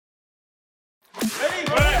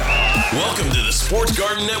Welcome to the Sports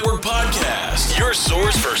Garden Network podcast, your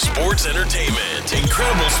source for sports entertainment,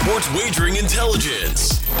 incredible sports wagering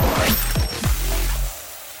intelligence.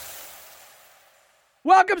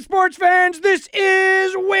 Welcome, sports fans. This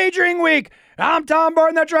is Wagering Week. I'm Tom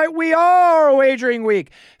Barton. That's right. We are Wagering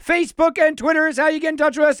Week. Facebook and Twitter is how you get in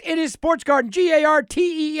touch with us. It is Sports Garden,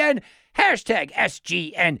 Garten, hashtag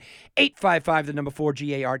SGN, 855, the number 4,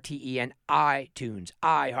 Garten, iTunes,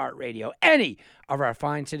 iHeartRadio, any of our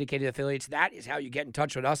fine syndicated affiliates. That is how you get in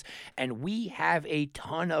touch with us. And we have a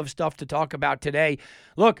ton of stuff to talk about today.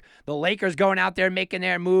 Look, the Lakers going out there making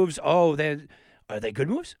their moves. Oh, are they good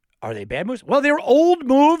moves? Are they bad moves? Well, they're old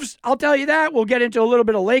moves. I'll tell you that. We'll get into a little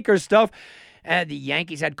bit of Lakers stuff. The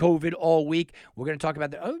Yankees had COVID all week. We're going to talk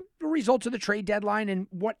about the results of the trade deadline and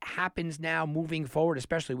what happens now moving forward,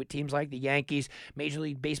 especially with teams like the Yankees. Major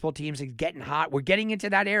League Baseball teams are getting hot. We're getting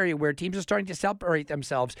into that area where teams are starting to separate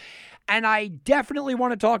themselves. And I definitely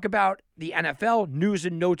want to talk about the NFL, news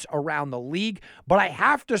and notes around the league. But I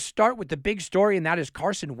have to start with the big story, and that is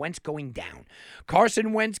Carson Wentz going down.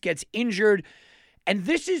 Carson Wentz gets injured. And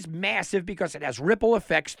this is massive because it has ripple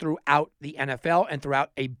effects throughout the NFL and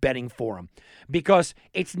throughout a betting forum. Because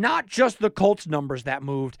it's not just the Colts numbers that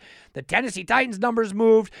moved. The Tennessee Titans numbers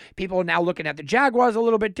moved. People are now looking at the Jaguars a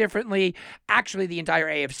little bit differently. Actually, the entire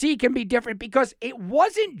AFC can be different because it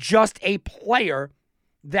wasn't just a player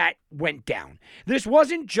that went down. This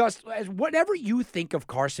wasn't just, whatever you think of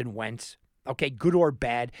Carson Wentz, okay, good or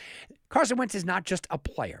bad, Carson Wentz is not just a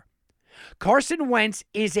player. Carson Wentz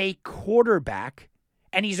is a quarterback.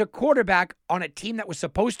 And he's a quarterback on a team that was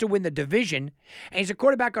supposed to win the division. And he's a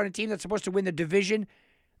quarterback on a team that's supposed to win the division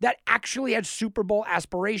that actually had Super Bowl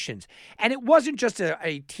aspirations. And it wasn't just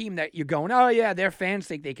a team that you're going, oh, yeah, their fans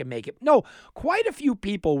think they can make it. No, quite a few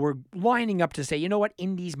people were lining up to say, you know what,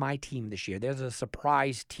 Indy's my team this year. There's a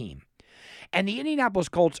surprise team. And the Indianapolis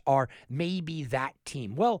Colts are maybe that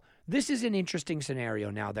team. Well, this is an interesting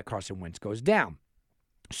scenario now that Carson Wentz goes down.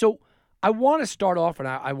 So I want to start off, and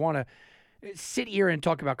I want to sit here and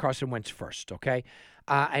talk about Carson Wentz first, okay?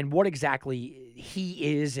 And what exactly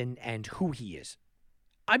he is and who he is.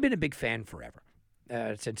 I've been a big fan forever.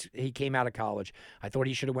 Since he came out of college, I thought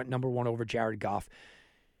he should have went number one over Jared Goff.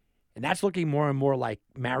 And that's looking more and more like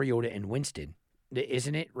Mariota and Winston,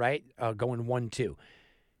 isn't it, right? Going 1-2.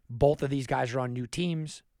 Both of these guys are on new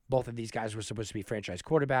teams. Both of these guys were supposed to be franchise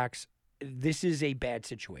quarterbacks. This is a bad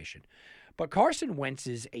situation. But Carson Wentz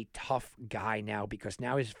is a tough guy now because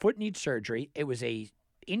now his foot needs surgery. It was a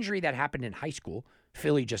injury that happened in high school.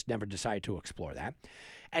 Philly just never decided to explore that.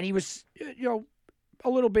 And he was, a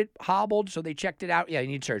little bit hobbled, so they checked it out. Yeah, he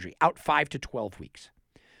needs surgery. Out 5 to 12 weeks.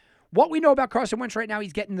 What we know about Carson Wentz right now,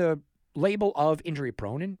 he's getting the label of injury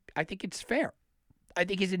prone, and I think it's fair. I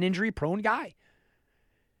think he's an injury prone guy.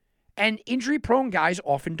 And injury prone guys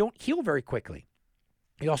often don't heal very quickly.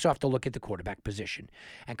 You also have to look at the quarterback position.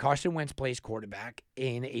 And Carson Wentz plays quarterback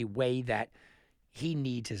in a way that he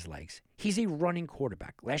needs his legs. He's a running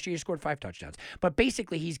quarterback. Last year he scored 5 touchdowns. But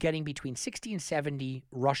basically he's getting between 60 and 70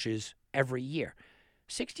 rushes every year.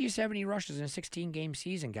 60 or 70 rushes in a 16-game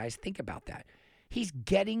season, guys. Think about that. He's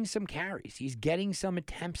getting some carries. He's getting some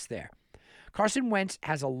attempts there. Carson Wentz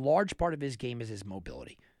has a large part of his game is his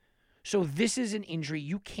mobility. So this is an injury.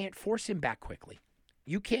 You can't force him back quickly.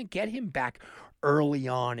 You can't get him back early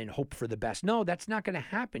on and hope for the best. No, that's not going to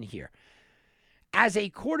happen here. As a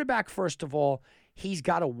quarterback, first of all, he's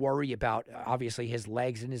got to worry about, obviously, his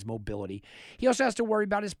legs and his mobility. He also has to worry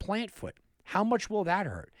about his plant foot. How much will that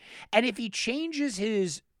hurt? And if he changes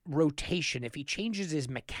his rotation, if he changes his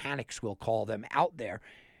mechanics, we'll call them, out there,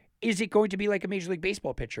 is it going to be like a Major League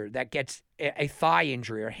Baseball pitcher that gets a thigh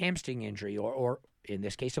injury or a hamstring injury or in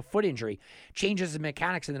this case, a foot injury, changes the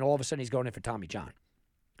mechanics, and then all of a sudden he's going in for Tommy John?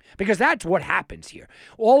 Because that's what happens here.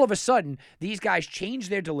 All of a sudden, these guys change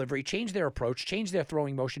their delivery, change their approach, change their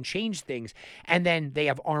throwing motion, change things, and then they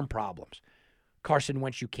have arm problems. Carson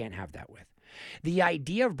Wentz, you can't have that with. The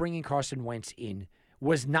idea of bringing Carson Wentz in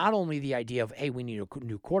was not only the idea of, hey, we need a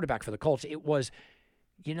new quarterback for the Colts. It was,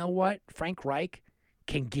 you know what? Frank Reich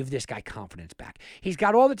can give this guy confidence back. He's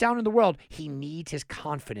got all the talent in the world. He needs his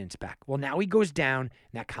confidence back. Well, now he goes down,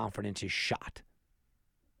 and that confidence is shot.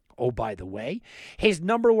 Oh, by the way, his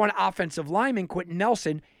number one offensive lineman, Quentin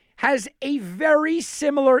Nelson, has a very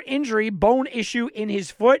similar injury, bone issue in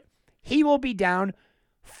his foot. He will be down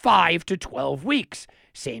 5 to 12 weeks.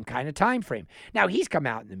 Same kind of time frame. Now, he's come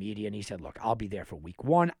out in the media and he said, look, I'll be there for week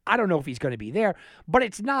 1. I don't know if he's going to be there, but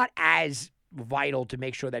it's not as vital to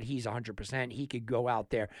make sure that he's 100%. He could go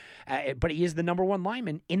out there, but he is the number one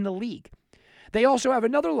lineman in the league. They also have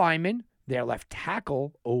another lineman, their left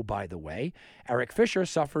tackle. Oh, by the way, Eric Fisher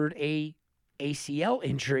suffered a ACL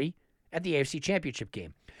injury at the AFC Championship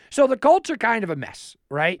game. So the Colts are kind of a mess,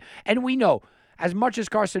 right? And we know, as much as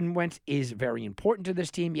Carson Wentz is very important to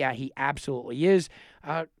this team, yeah, he absolutely is.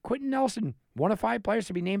 Quentin Nelson, one of 5 players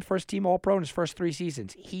to be named first-team All-Pro in his first 3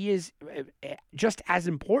 seasons. He is just as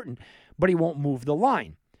important, but he won't move the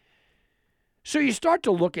line. So you start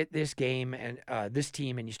to look at this game and this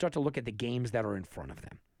team, and you start to look at the games that are in front of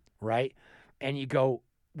them, right? And you go,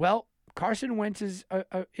 well, Carson Wentz is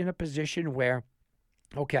in a position where,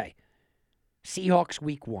 okay, Seahawks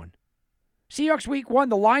week 1. Seahawks week 1,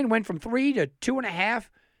 the line went from 3 to 2.5.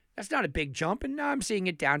 That's not a big jump, and now I'm seeing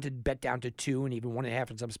it down to 2 and even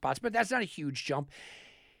 1.5 in some spots, but that's not a huge jump.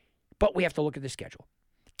 But we have to look at the schedule.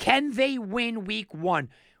 Can they win week 1?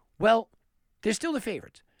 Well, they're still the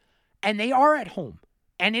favorites, and they are at home,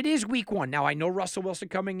 and it is week 1. Now, I know Russell Wilson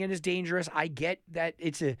coming in is dangerous. I get that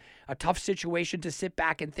it's a tough situation to sit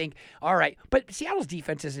back and think, all right, but Seattle's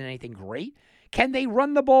defense isn't anything great. Can they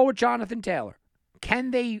run the ball with Jonathan Taylor?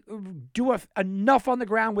 Can they do enough on the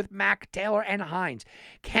ground with Mack, Taylor, and Hines?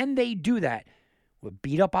 Can they do that with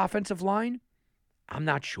beat-up offensive line? I'm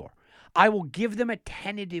not sure. I will give them a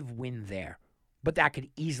tentative win there, but that could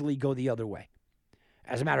easily go the other way.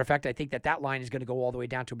 As a matter of fact, I think that line is going to go all the way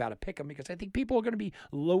down to about a pick 'em because I think people are going to be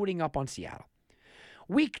loading up on Seattle.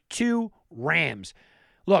 Week 2, Rams.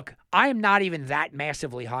 Look, I am not even that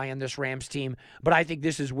massively high on this Rams team, but I think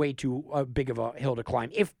this is way too big of a hill to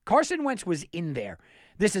climb. If Carson Wentz was in there,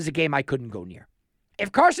 this is a game I couldn't go near.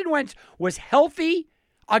 If Carson Wentz was healthy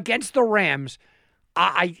against the Rams,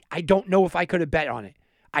 I don't know if I could have bet on it.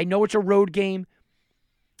 I know it's a road game,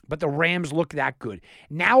 but the Rams look that good.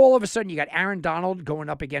 Now, all of a sudden, you got Aaron Donald going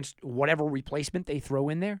up against whatever replacement they throw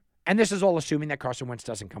in there, and this is all assuming that Carson Wentz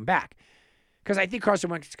doesn't come back. Because I think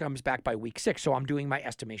Carson Wentz comes back by week 6, so I'm doing my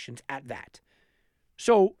estimations at that.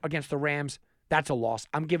 So, against the Rams, that's a loss.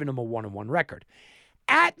 I'm giving them a 1-1 record.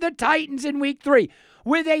 At the Titans in week 3,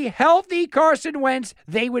 with a healthy Carson Wentz,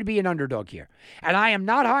 they would be an underdog here. And I am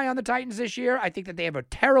not high on the Titans this year. I think that they have a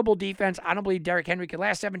terrible defense. I don't believe Derrick Henry can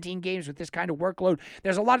last 17 games with this kind of workload.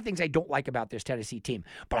 There's a lot of things I don't like about this Tennessee team.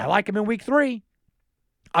 But I like them in week 3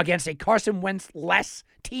 against a Carson Wentz-less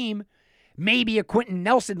team, maybe a Quentin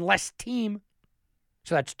Nelson-less team.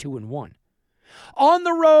 So that's 2-1. On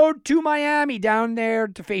the road to Miami, down there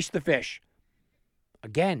to face the Fish.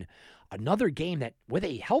 Again, another game that, with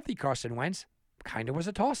a healthy Carson Wentz, kind of was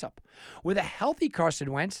a toss-up. With a healthy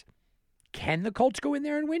Carson Wentz, can the Colts go in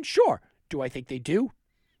there and win? Sure. Do I think they do?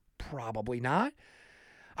 Probably not.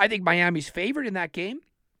 I think Miami's favored in that game.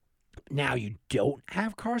 Now you don't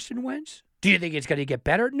have Carson Wentz? Do you think it's going to get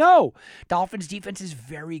better? No. Dolphins' defense is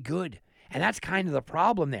very good, and that's kind of the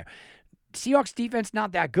problem there. Seahawks defense,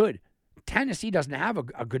 not that good. Tennessee doesn't have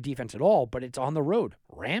a good defense at all, but it's on the road.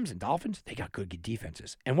 Rams and Dolphins, they got good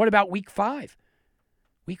defenses. And what about week 5?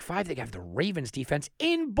 Week 5, they have the Ravens defense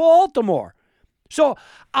in Baltimore. So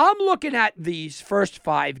I'm looking at these first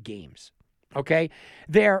 5 games, okay?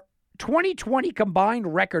 Their 2020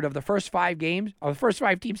 combined record of the first 5 games, of the first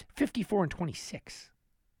 5 teams, 54-26.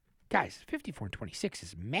 Guys, 54-26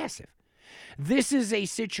 is massive. This is a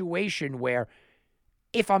situation where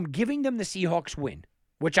if I'm giving them the Seahawks win,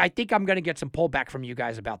 which I think I'm going to get some pullback from you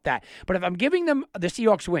guys about that, but if I'm giving them the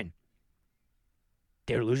Seahawks win,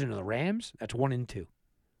 they're losing to the Rams, that's 1-2.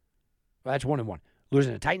 Well, that's 1-1.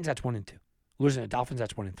 Losing to the Titans, that's 1-2. Losing to the Dolphins,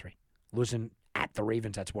 that's 1-3. Losing at the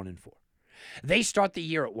Ravens, that's 1-4. They start the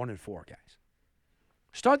year at 1-4, guys.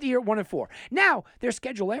 Start the year at 1-4. Now, their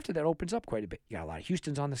schedule after that opens up quite a bit. You got a lot of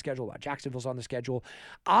Houston's on the schedule, a lot of Jacksonville's on the schedule.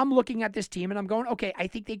 I'm looking at this team and I'm going, okay, I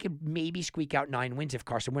think they could maybe squeak out 9 wins if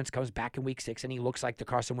Carson Wentz comes back in week 6 and he looks like the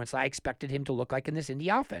Carson Wentz I expected him to look like in this Indy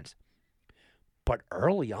offense. But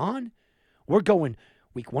early on, we're going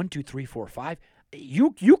week 1, 2, 3, 4, 5.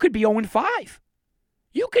 You could be 0-5.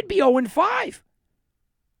 You could be 0-5.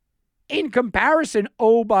 In comparison,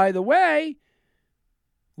 oh, by the way,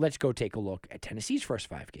 let's go take a look at Tennessee's first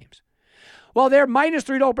 5 games. Well, they're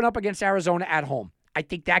 -3 to open up against Arizona at home. I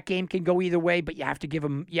think that game can go either way, but you have to give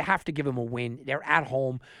them a win. They're at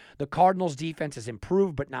home. The Cardinals' defense has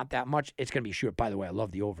improved, but not that much. It's going to be short. By the way, I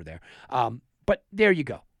love the over there. But there you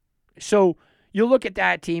go. So you look at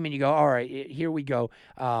that team and you go, all right, here we go.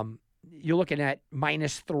 You're looking at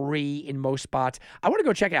 -3 in most spots. I want to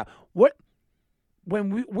go check it out.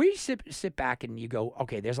 When we sit back and you go,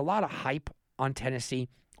 okay, there's a lot of hype on Tennessee.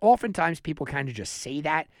 Oftentimes people kind of just say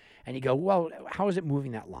that, and you go, well, how is it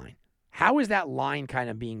moving that line? How is that line kind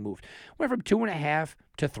of being moved? Went from 2.5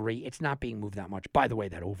 to 3. It's not being moved that much. By the way,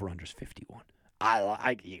 that over-under is 51.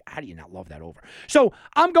 How do you not love that over? So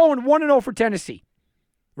I'm going 1-0 for Tennessee,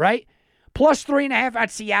 right? Plus 3.5 at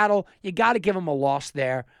Seattle. You got to give them a loss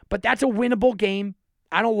there, but that's a winnable game.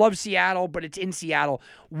 I don't love Seattle, but it's in Seattle.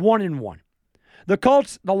 1-1. The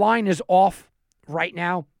Colts, the line is off right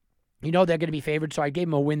now. You know they're going to be favored, so I gave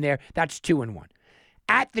them a win there. That's 2-1.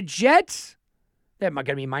 At the Jets, they're going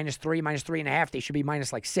to be -3, -3.5. They should be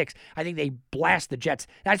minus like 6. I think they blast the Jets.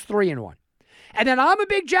 That's 3-1. And then I'm a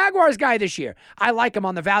big Jaguars guy this year. I like them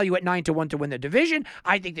on the value at 9-1 to win the division.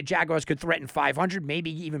 I think the Jaguars could threaten 500,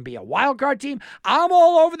 maybe even be a wild card team. I'm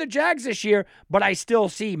all over the Jags this year, but I still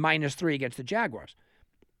see -3 against the Jaguars.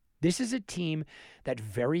 This is a team that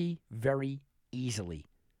very, very easily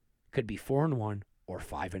could be 4-1 or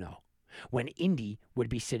 5-0 when Indy would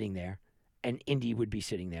be sitting there, and Indy would be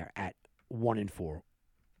sitting there at 1-4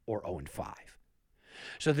 or 0-5.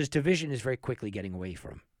 So this division is very quickly getting away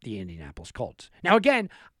from the Indianapolis Colts. Now, again,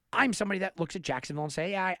 I'm somebody that looks at Jacksonville and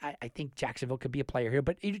say, yeah, I think Jacksonville could be a player here,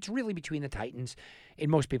 but it's really between the Titans in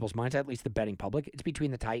most people's minds, at least the betting public. It's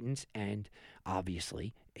between the Titans, and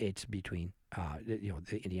obviously it's between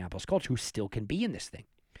the Indianapolis Colts, who still can be in this thing.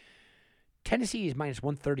 Tennessee is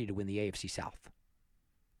 -130 to win the AFC South.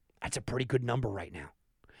 That's a pretty good number right now.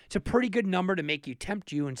 It's a pretty good number to make you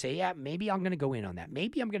tempt you and say, yeah, maybe I'm going to go in on that.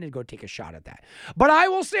 Maybe I'm going to go take a shot at that. But I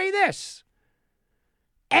will say this.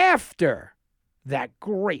 After that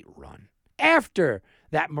great run, after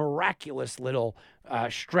that miraculous little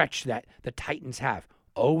stretch that the Titans have,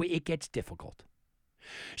 it gets difficult.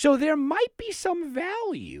 So there might be some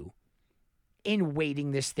value in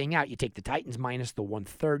waiting this thing out. You take the Titans minus the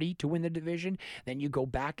 130 to win the division. Then you go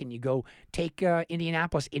back and you go take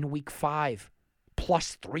Indianapolis in week 5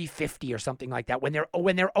 plus 350 or something like that. When they're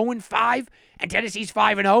 0-5 and Tennessee's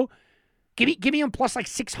 5-0, give me them plus like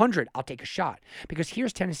 600. I'll take a shot. Because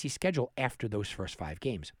here's Tennessee's schedule after those first 5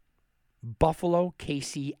 games. Buffalo,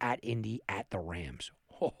 KC, at Indy, at the Rams.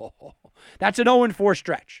 That's an 0-4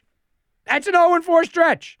 stretch. That's an 0-4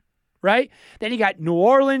 stretch, right? Then you got New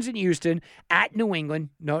Orleans and Houston, at New England,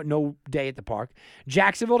 no day at the park.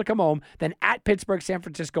 Jacksonville to come home, then at Pittsburgh, San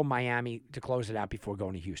Francisco, Miami to close it out before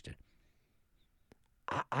going to Houston.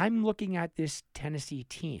 I'm looking at this Tennessee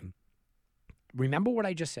team. Remember what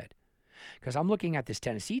I just said. Because I'm looking at this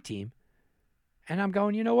Tennessee team, and I'm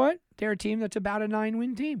going, you know what? They're a team that's about a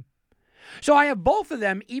 9-win team. So I have both of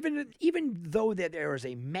them, even though there is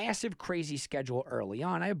a massive, crazy schedule early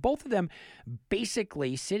on, I have both of them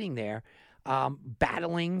basically sitting there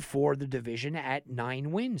battling for the division at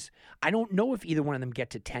 9 wins. I don't know if either one of them get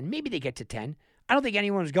to 10. Maybe they get to 10. I don't think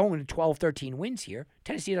anyone's going to 12, 13 wins here.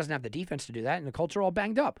 Tennessee doesn't have the defense to do that, and the Colts are all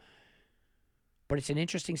banged up. But it's an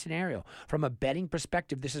interesting scenario. From a betting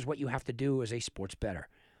perspective, this is what you have to do as a sports bettor.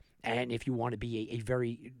 And if you want to be a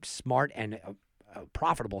very smart and a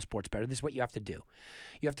profitable sports bettor, this is what you have to do.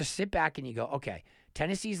 You have to sit back and you go, okay,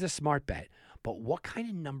 Tennessee's the smart bet, but what kind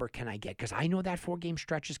of number can I get? Because I know that 4-game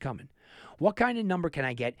stretch is coming. What kind of number can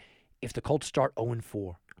I get if the Colts start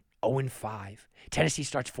 0-4, 0-5, Tennessee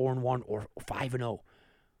starts 4-1 or 5-0?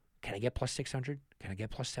 Can I get plus 600? Can I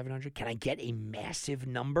get plus 700? Can I get a massive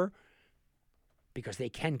number? Because they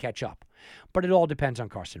can catch up. But it all depends on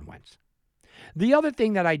Carson Wentz. The other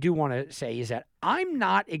thing that I do want to say is that I'm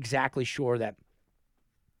not exactly sure that,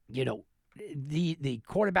 the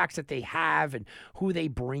quarterbacks that they have and who they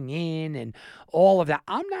bring in and all of that,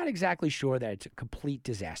 I'm not exactly sure that it's a complete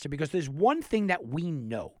disaster, because there's one thing that we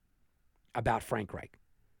know about Frank Reich.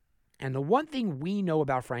 And the one thing we know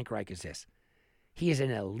about Frank Reich is this. He is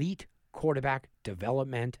an elite quarterback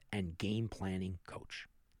development and game planning coach.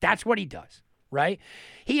 That's what he does. Right?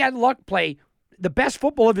 He had Luck play the best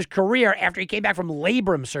football of his career after he came back from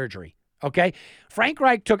labrum surgery. Okay? Frank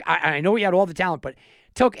Reich took, I know he had all the talent, but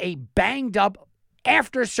took a banged up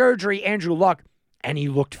after surgery Andrew Luck, and he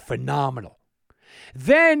looked phenomenal.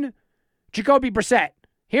 Then Jacoby Brissett.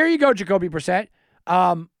 Here you go, Jacoby Brissett.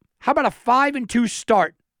 How about a 5-2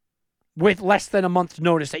 start with less than a month's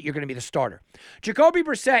notice that you're going to be the starter? Jacoby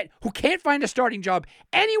Brissett, who can't find a starting job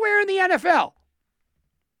anywhere in the NFL.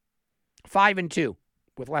 5-2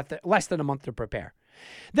 with less than a month to prepare.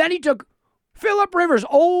 Then he took Phillip Rivers,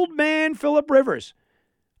 old man Phillip Rivers.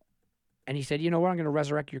 And he said, you know what, I'm going to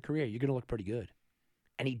resurrect your career. You're going to look pretty good.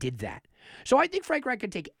 And he did that. So I think Frank Reich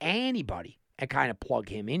could take anybody and kind of plug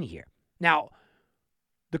him in here. Now,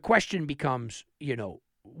 the question becomes,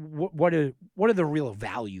 what are the real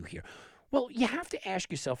value here? Well, you have to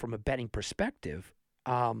ask yourself from a betting perspective,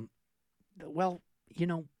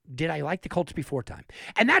 did I like the Colts before time?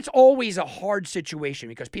 And that's always a hard situation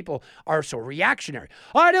because people are so reactionary.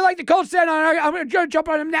 Oh, I didn't like the Colts then. I'm going to jump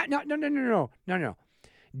on them now. No.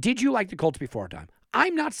 Did you like the Colts before time?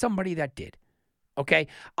 I'm not somebody that did. Okay?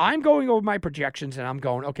 I'm going over my projections and I'm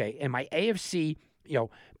going, okay, in my AFC,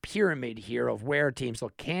 pyramid here of where teams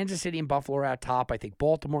look. Kansas City and Buffalo are at top. I think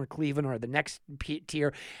Baltimore and Cleveland are the next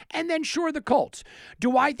tier. And then, sure, the Colts.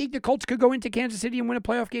 Do I think the Colts could go into Kansas City and win a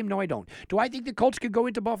playoff game? No, I don't. Do I think the Colts could go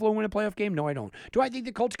into Buffalo and win a playoff game? No, I don't. Do I think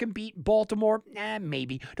the Colts can beat Baltimore?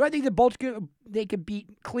 Maybe. Do I think the Bolts could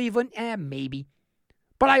beat Cleveland? Maybe.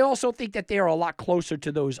 But I also think that they are a lot closer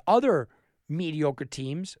to those other mediocre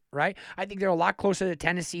teams, right? I think they're a lot closer to the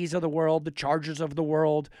Tennessees of the world, the Chargers of the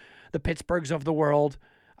world, the Pittsburghs of the world,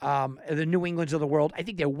 the New Englands of the world. I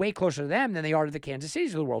think they're way closer to them than they are to the Kansas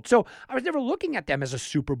Cities of the world. So I was never looking at them as a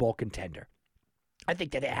Super Bowl contender. I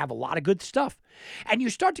think that they have a lot of good stuff. And you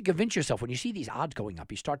start to convince yourself, when you see these odds going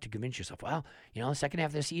up, you start to convince yourself, well, the second half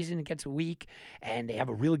of the season, it gets weak, and they have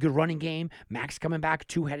a really good running game. Max coming back,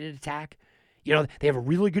 two-headed attack. They have a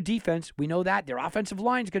really good defense. We know that. Their offensive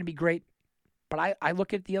line is going to be great. But I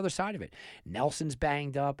look at the other side of it. Nelson's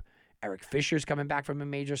banged up. Eric Fisher's coming back from a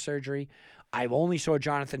major surgery. I've only saw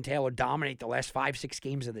Jonathan Taylor dominate the last 5-6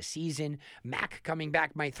 games of the season. Mack coming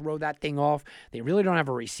back might throw that thing off. They really don't have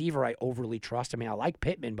a receiver I overly trust. I mean, I like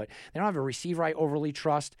Pittman, but they don't have a receiver I overly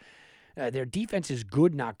trust. Their defense is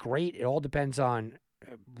good, not great. It all depends on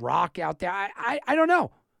Rock out there. I don't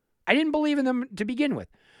know. I didn't believe in them to begin with.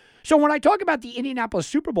 So when I talk about the Indianapolis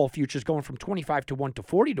Super Bowl futures going from 25-1 to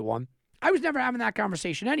 40-1, I was never having that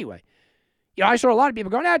conversation anyway. I saw a lot of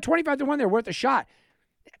people going, 25-1, they're worth a shot.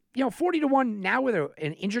 40-1 now with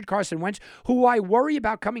an injured Carson Wentz, who I worry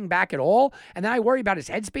about coming back at all, and then I worry about his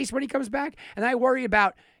headspace when he comes back, and then I worry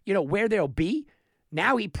about, where they'll be.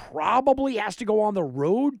 Now he probably has to go on the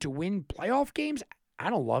road to win playoff games.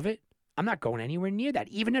 I don't love it. I'm not going anywhere near that,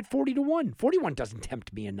 even at 40-1. 41 doesn't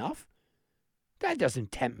tempt me enough. That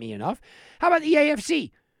doesn't tempt me enough. How about the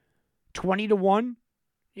AFC? 20-1.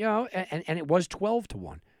 And it was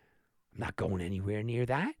 12-1. I'm not going anywhere near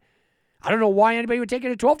that. I don't know why anybody would take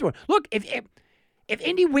it at 12-1. Look, if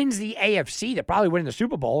Indy wins the AFC, they're probably winning the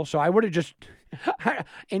Super Bowl. So I would have just,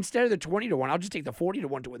 instead of the 20-1, I'll just take the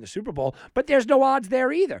 40-1 to win the Super Bowl. But there's no odds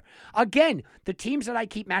there either. Again, the teams that I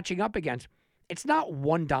keep matching up against, it's not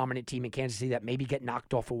one dominant team in Kansas City that maybe get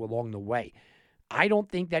knocked off along the way. I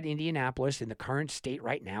don't think that Indianapolis in the current state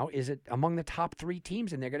right now is among the top 3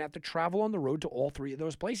 teams, and they're going to have to travel on the road to all 3 of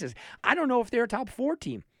those places. I don't know if they're a top 4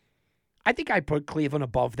 team. I think I put Cleveland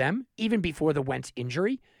above them, even before the Wentz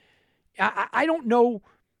injury. I don't know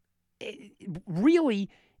really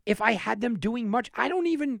if I had them doing much. I don't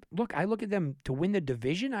even look. I look at them to win the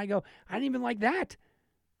division. I go, I don't even like that,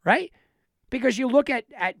 right? Because you look at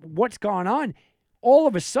what's gone on, all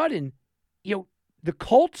of a sudden, the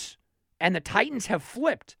Colts and the Titans have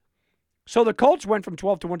flipped. So the Colts went from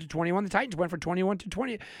 12-1 to 21. The Titans went from 21 to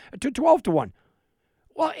 12-1.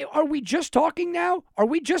 Well, are we just talking now? Are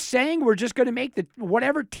we just saying we're just going to make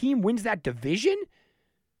whatever team wins that division?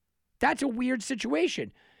 That's a weird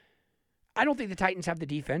situation. I don't think the Titans have the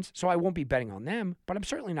defense, so I won't be betting on them, but I'm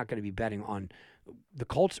certainly not going to be betting on the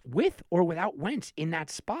Colts with or without Wentz in that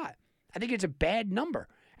spot. I think it's a bad number.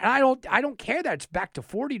 And I don't care that it's back to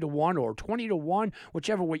 40-1 or 20-1,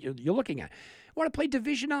 whichever way you're looking at. You want to play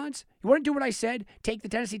division odds? You want to do what I said? Take the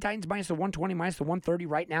Tennessee Titans minus the 120, minus the 130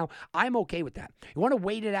 right now. I'm okay with that. You want to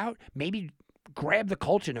wait it out? Maybe grab the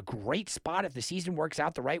Colts in a great spot if the season works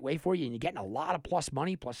out the right way for you and you're getting a lot of plus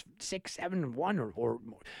money, plus 6, 7, 1 or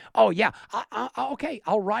oh, yeah. Okay,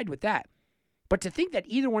 I'll ride with that. But to think that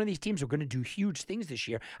either one of these teams are going to do huge things this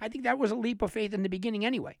year, I think that was a leap of faith in the beginning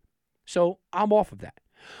anyway. So I'm off of that.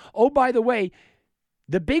 Oh, by the way,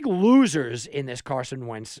 the big losers in this Carson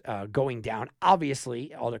Wentz going down,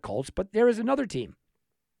 obviously, are the Colts, but there is another team.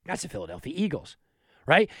 That's the Philadelphia Eagles,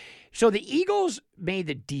 right? So the Eagles made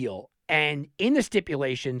the deal, and in the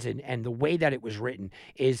stipulations and the way that it was written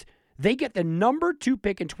is they get the number 2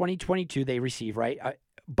 pick in 2022 they receive, right?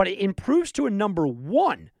 But it improves to a number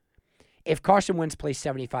 1 if Carson Wentz plays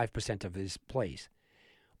 75% of his plays,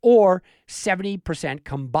 or 70%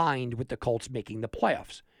 combined with the Colts making the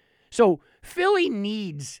playoffs. So Philly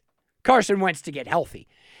needs Carson Wentz to get healthy.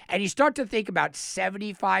 And you start to think about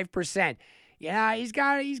 75%. Yeah, he's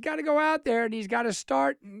got to go out there and he's got to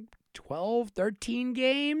start 12, 13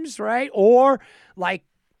 games, right? Or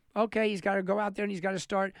okay, he's got to go out there and he's got to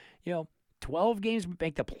start, 12 games,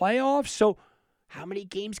 make the playoffs. So how many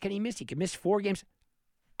games can he miss? He can miss 4 games.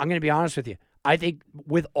 I'm going to be honest with you. I think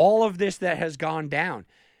with all of this that has gone down,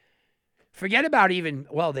 forget about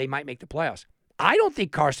they might make the playoffs. I don't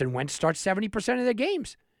think Carson Wentz starts 70% of their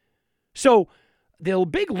games. So the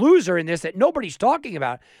big loser in this that nobody's talking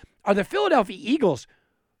about are the Philadelphia Eagles,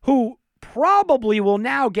 who probably will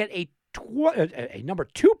now get a number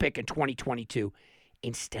 2 pick in 2022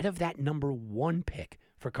 instead of that number 1 pick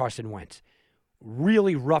for Carson Wentz.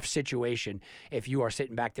 really rough situation if you are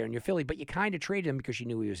sitting back there in your Philly, but you kind of traded him because you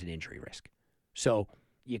knew he was an injury risk. So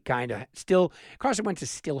you kind of still, Carson Wentz is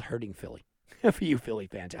still hurting Philly for you Philly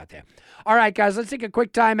fans out there. All right, guys, let's take a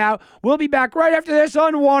quick timeout. We'll be back right after this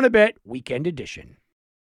on Wanna-Bet Weekend Edition.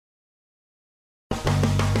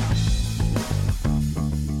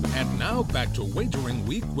 And now back to Wagering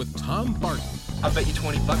Week with Tom Barton. I'll bet you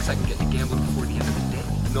 $20 I can get you gambling before the end of the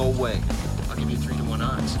day. No way. I'll give you 3-to-1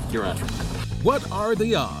 odds. You're on. What are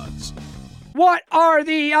the odds? What are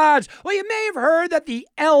the odds? Well, you may have heard that the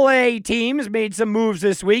LA teams made some moves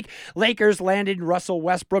this week. Lakers landed Russell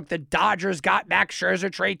Westbrook. The Dodgers got back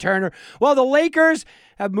Scherzer, Trey Turner. Well, the Lakers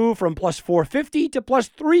have moved from plus 450 to plus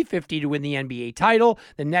 350 to win the NBA title.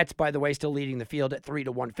 The Nets, by the way, still leading the field at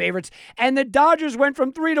 3-to-1 favorites. And the Dodgers went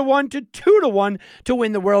from 3-to-1 to 2-to-1 to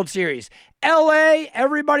win the World Series. LA,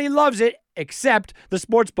 everybody loves it, except the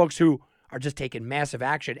sportsbooks who are just taking massive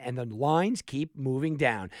action, and the lines keep moving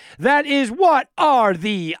down. That is What Are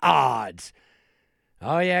the Odds?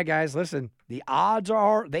 Oh, yeah, guys, listen. The odds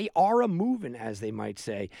are a-moving, as they might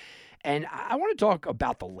say. And I want to talk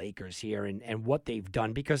about the Lakers here and what they've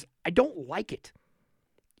done, because I don't like it.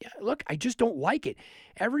 Yeah, look, I just don't like it.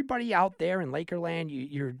 Everybody out there in Lakerland,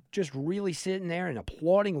 you're just really sitting there and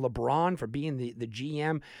applauding LeBron for being the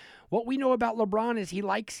GM. What we know about LeBron is he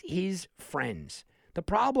likes his friends. The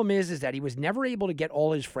problem is that he was never able to get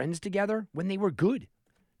all his friends together when they were good.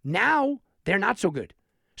 Now, they're not so good.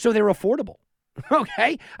 So they're affordable.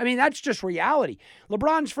 Okay? I mean, that's just reality.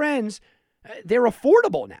 LeBron's friends, they're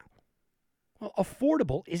affordable now. Well,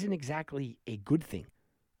 affordable isn't exactly a good thing,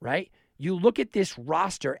 right? You look at this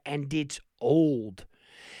roster and it's old.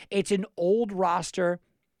 It's an old roster.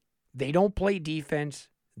 They don't play defense.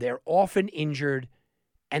 They're often injured.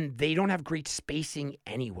 And they don't have great spacing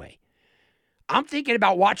anyway. I'm thinking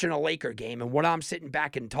about watching a Laker game, and what I'm sitting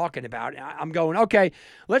back and talking about, I'm going, okay,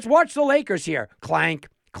 let's watch the Lakers here. Clank,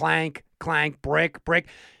 clank, clank, brick, brick.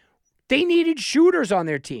 They needed shooters on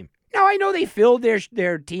their team. Now, I know they filled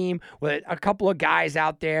their team with a couple of guys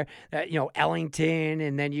out there, Ellington,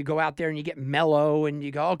 and then you go out there and you get Melo, and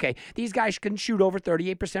you go, okay, these guys can shoot over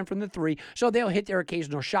 38% from the three, so they'll hit their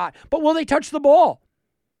occasional shot. But will they touch the ball?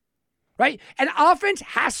 Right? And offense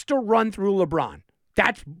has to run through LeBron.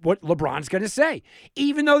 That's what LeBron's going to say,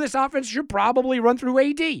 even though this offense should probably run through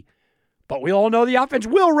AD. But we all know the offense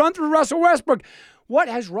will run through Russell Westbrook. What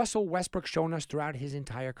has Russell Westbrook shown us throughout his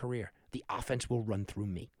entire career? The offense will run through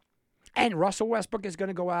me. And Russell Westbrook is going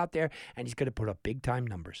to go out there and he's going to put up big-time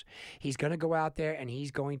numbers. He's going to go out there and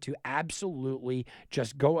he's going to absolutely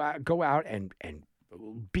just go out and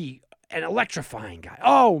be an electrifying guy.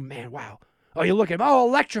 Oh, man, wow. Oh, you look at him. Oh,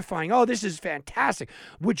 electrifying. Oh, this is fantastic.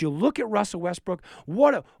 Would you look at Russell Westbrook?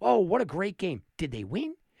 What a great game. Did they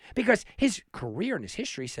win? Because his career and his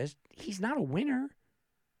history says he's not a winner,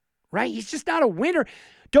 right? He's just not a winner.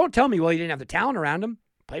 Don't tell me, well, he didn't have the talent around him.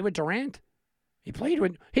 Play with Durant. He played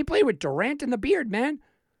with Durant and the beard, man.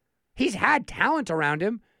 He's had talent around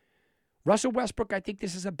him. Russell Westbrook, I think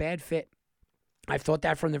this is a bad fit. I've thought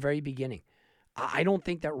that from the very beginning. I don't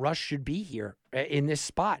think that Russ should be here in this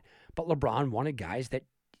spot. But LeBron wanted guys that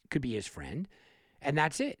could be his friend, and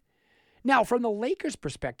that's it. Now, from the Lakers'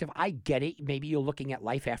 perspective, I get it. Maybe you're looking at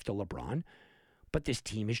life after LeBron, but this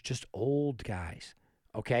team is just old, guys,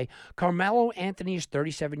 okay? Carmelo Anthony is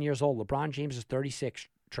 37 years old. LeBron James is 36.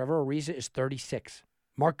 Trevor Ariza is 36.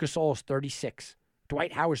 Marc Gasol is 36.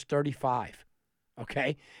 Dwight Howard's 35,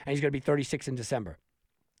 okay? And he's going to be 36 in December.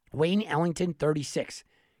 Wayne Ellington, 36.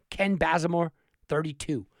 Ken Bazemore,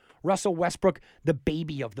 32. Russell Westbrook, the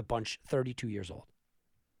baby of the bunch, 32 years old.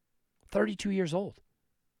 32 years old.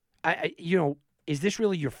 Is this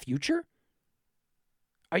really your future?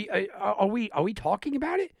 Are we talking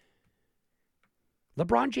about it?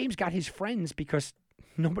 LeBron James got his friends because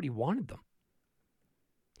nobody wanted them.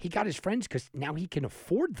 He got his friends because now he can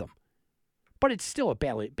afford them. But it's still a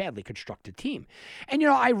badly constructed team. And,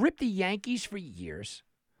 I ripped the Yankees for years.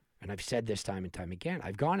 And I've said this time and time again,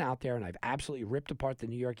 I've gone out there and I've absolutely ripped apart the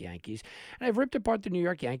New York Yankees. And I've ripped apart the New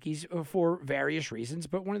York Yankees for various reasons.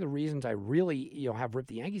 But one of the reasons I really, have ripped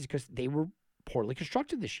the Yankees is because they were poorly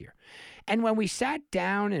constructed this year. And when we sat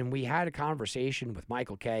down and we had a conversation with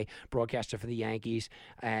Michael Kay, broadcaster for the Yankees,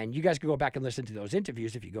 and you guys can go back and listen to those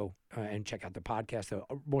interviews if you go and check out the podcast, the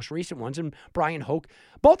most recent ones, and Brian Hoke,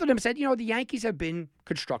 both of them said, the Yankees have been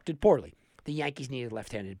constructed poorly. The Yankees needed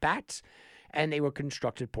left-handed bats, and they were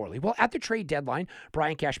constructed poorly. Well, at the trade deadline,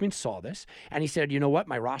 Brian Cashman saw this, and he said, you know what?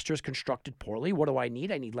 My roster is constructed poorly. What do I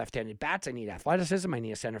need? I need left-handed bats. I need athleticism. I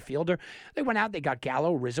need a center fielder. They went out, they got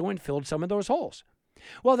Gallo, Rizzo, and filled some of those holes.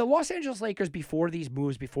 Well, the Los Angeles Lakers, before these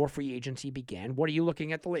moves, before free agency began, what are you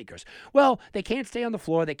looking at the Lakers? Well, they can't stay on the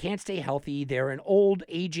floor. They can't stay healthy. They're an old,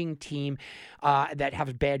 aging team that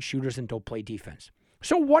have bad shooters and don't play defense.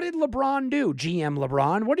 So what did LeBron do? GM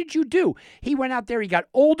LeBron, what did you do? He went out there, he got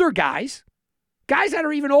older guys that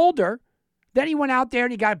are even older. Then he went out there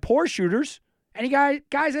and he got poor shooters, and he got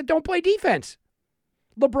guys that don't play defense.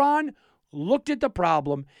 LeBron looked at the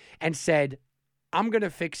problem and said, I'm going to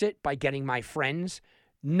fix it by getting my friends,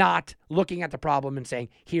 not looking at the problem and saying,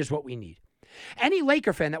 here's what we need. Any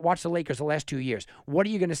Laker fan that watched the Lakers the last 2 years, what are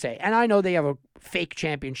you going to say? And I know they have a fake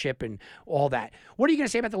championship and all that. What are you going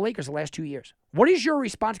to say about the Lakers the last 2 years? What is your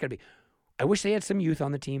response going to be? I wish they had some youth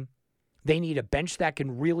on the team. They need a bench that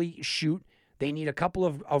can really shoot. They need a couple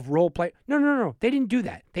of role play. No. They didn't do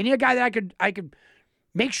that. They need a guy that I could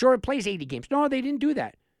make sure it plays 80 games. No, they didn't do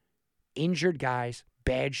that. Injured guys,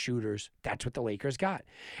 bad shooters. That's what the Lakers got.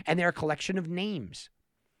 And they're a collection of names.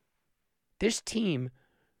 This team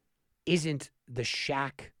isn't the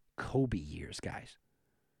Shaq, Kobe years, guys.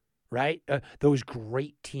 Right? Those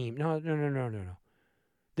great teams. No.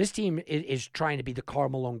 This team is trying to be the Karl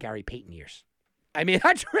Malone, Gary Payton years. I mean,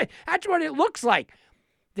 that's what it looks like.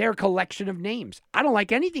 They're a collection of names. I don't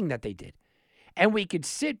like anything that they did. And we could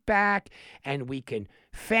sit back and we can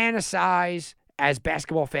fantasize as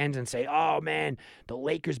basketball fans and say, oh, man, the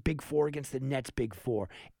Lakers' big four against the Nets' big four.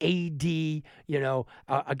 AD,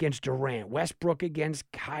 against Durant. Westbrook against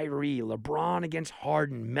Kyrie. LeBron against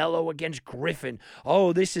Harden. Melo against Griffin.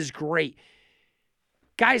 Oh, this is great.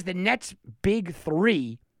 Guys, the Nets' big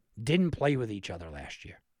three didn't play with each other last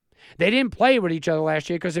year. They didn't play with each other last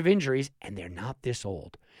year because of injuries, and they're not this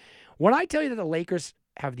old. When I tell you that the Lakers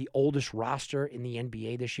have the oldest roster in the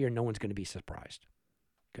NBA this year, no one's going to be surprised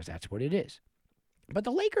because that's what it is. But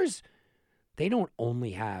the Lakers, they don't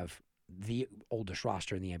only have the oldest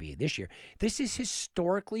roster in the NBA this year. This is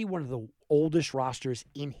historically one of the oldest rosters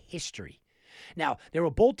in history. Now, there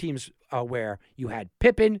were both teams where you had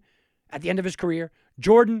Pippen at the end of his career,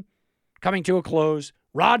 Jordan coming to a close,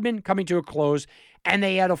 Rodman coming to a close, and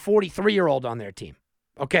they had a 43-year-old on their team.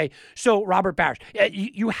 Okay, so Robert Parrish.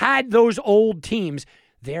 You had those old teams.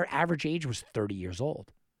 Their average age was 30 years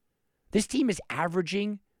old. This team is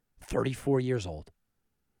averaging 34 years old.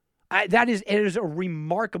 It is a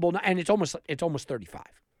remarkable, and it's almost 35.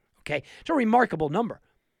 Okay, it's a remarkable number.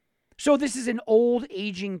 So this is an old,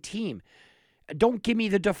 aging team. Don't give me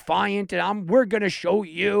the defiant, and we're going to show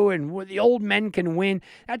you, and the old men can win.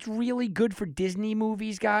 That's really good for Disney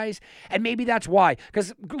movies, guys. And maybe that's why.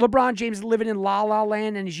 Because LeBron James is living in La La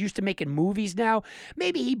Land, and he's used to making movies now.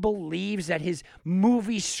 Maybe he believes that his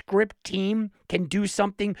movie script team can do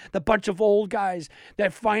something. The bunch of old guys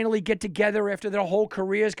that finally get together after their whole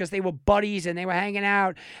careers because they were buddies and they were hanging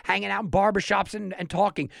out in barbershops and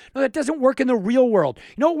talking. No, that doesn't work in the real world.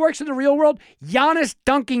 You know what works in the real world? Giannis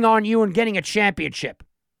dunking on you and getting a championship.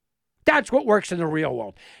 That's what works in the real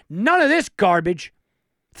world. None of this garbage.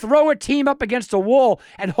 Throw a team up against a wall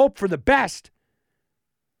and hope for the best.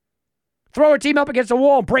 Throw a team up against a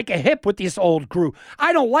wall and break a hip with this old crew.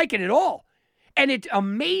 I don't like it at all. And it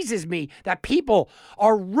amazes me that people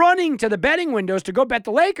are running to the betting windows to go bet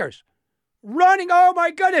the Lakers. Running. Oh,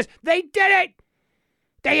 my goodness. They did it.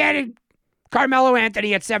 They added Carmelo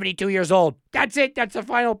Anthony at 72 years old. That's it. That's the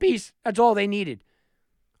final piece. That's all they needed.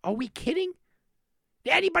 Are we kidding?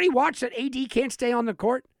 Did anybody watch that AD can't stay on the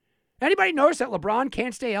court? Anybody notice that LeBron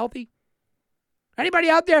can't stay healthy? Anybody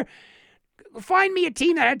out there? Find me a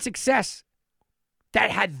team that had success that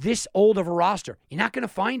had this old of a roster. You're not going to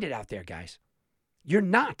find it out there, guys. You're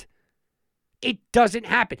not. It doesn't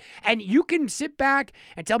happen. And you can sit back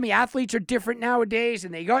and tell me athletes are different nowadays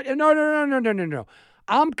and they go, no.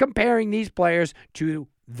 I'm comparing these players to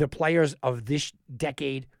the players of this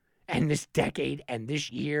decade and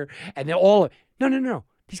this year. And they're all, no.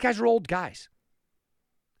 These guys are old guys.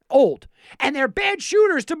 Old. And they're bad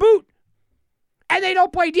shooters to boot. And they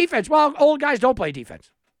don't play defense. Well, old guys don't play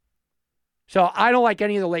defense. So I don't like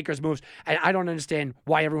any of the Lakers moves, and I don't understand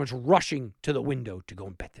why everyone's rushing to the window to go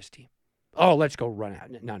and bet this team. Oh, let's go run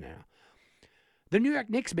out. No. The New York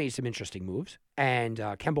Knicks made some interesting moves, and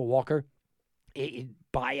Kemba Walker,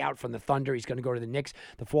 buyout from the Thunder. He's going to go to the Knicks,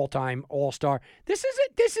 the full-time All-Star. This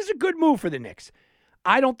is a good move for the Knicks.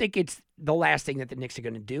 I don't think it's the last thing that the Knicks are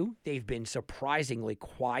going to do. They've been surprisingly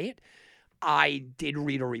quiet. I did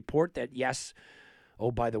read a report that, yes, oh,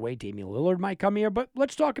 by the way, Damian Lillard might come here, but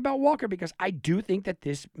let's talk about Walker because I do think that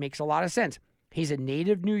this makes a lot of sense. He's a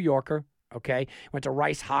native New Yorker, okay? Went to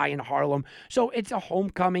Rice High in Harlem, so it's a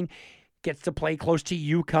homecoming. Gets to play close to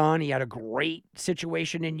UConn. He had a great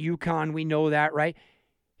situation in UConn. We know that, right?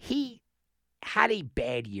 He had a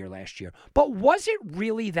bad year last year. But was it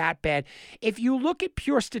really that bad? If you look at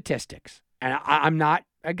pure statistics, and I'm not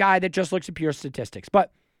a guy that just looks at pure statistics,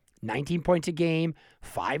 but 19 points a game,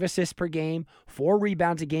 5 assists per game, 4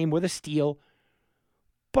 rebounds a game with a steal,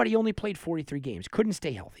 but he only played 43 games. Couldn't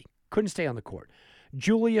stay healthy. Couldn't stay on the court.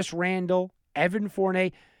 Julius Randle, Evan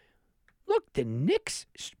Fournier. Look, the Knicks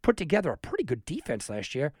put together a pretty good defense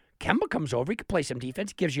last year. Kemba comes over. He can play some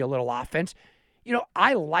defense. Gives you a little offense.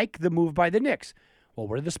 I like the move by the Knicks. Well,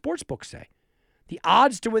 what do the sports books say? The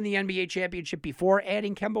odds to win the NBA championship before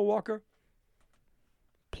adding Kemba Walker?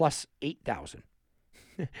 Plus 8,000.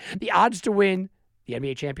 The odds to win the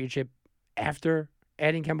NBA championship after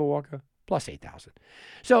adding Kemba Walker? Plus 8,000.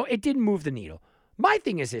 So it didn't move the needle. My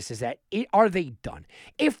thing is this, is that are they done?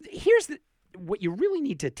 What you really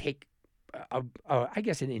need to take, I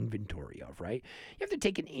guess, an inventory of, right? You have to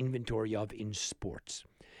take an inventory of in sports.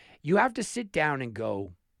 You have to sit down and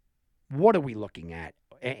go, what are we looking at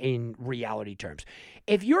in reality terms?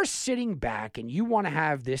 If you're sitting back and you want to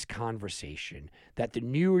have this conversation that the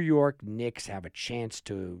New York Knicks have a chance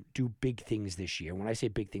to do big things this year, when I say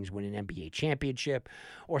big things, win an NBA championship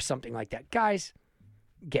or something like that, guys,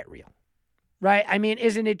 get real, right? I mean,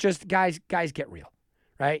 isn't it just guys get real,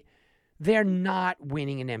 right? They're not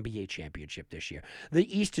winning an NBA championship this year.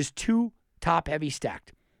 The East is too top-heavy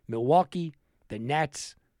stacked. Milwaukee, the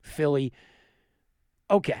Nets, Philly.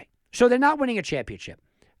 Okay, so they're not winning a championship.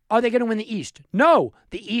 Are they going to win the East? No,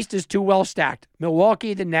 the East is too well stacked.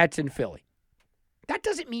 Milwaukee, the Nets, and Philly. That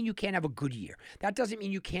doesn't mean you can't have a good year. That doesn't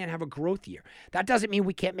mean you can't have a growth year. That doesn't mean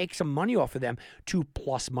we can't make some money off of them.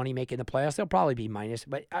 2+ money making the playoffs. They'll probably be minus.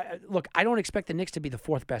 But look, I don't expect the Knicks to be the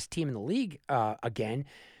 4th best team in the league again.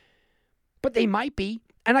 But they might be.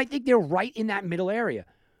 And I think they're right in that middle area.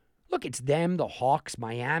 Look, it's them, the Hawks,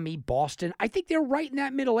 Miami, Boston. I think they're right in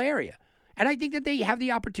that middle area. And I think that they have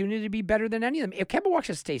the opportunity to be better than any of them. If Kemba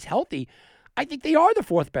Walker stays healthy, I think they are the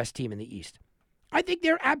 4th best team in the East. I think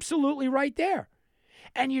they're absolutely right there.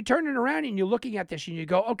 And you turn it around and you're looking at this and you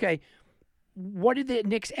go, okay, what did the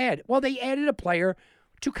Knicks add? Well, they added a player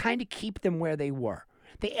to kind of keep them where they were.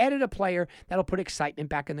 They added a player that'll put excitement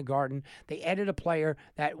back in the Garden. They added a player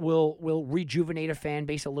that will rejuvenate a fan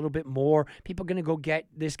base a little bit more. People are going to go get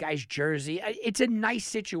this guy's jersey. It's a nice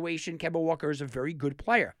situation. Kemba Walker is a very good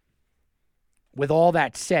player. With all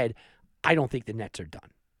that said, I don't think the Nets are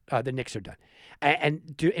done. The Knicks are done.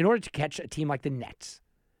 In order to catch a team like the Nets,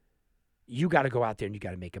 you got to go out there and you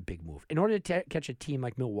got to make a big move. In order to catch a team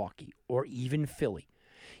like Milwaukee or even Philly,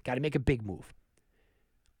 got to make a big move.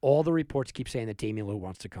 All the reports keep saying that Damian Lillard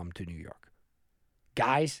wants to come to New York.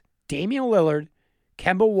 Guys, Damian Lillard,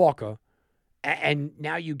 Kemba Walker, and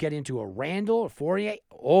now you get into a Randle, a Fournier.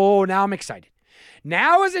 Oh, now I'm excited.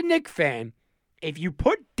 Now as a Knicks fan, if you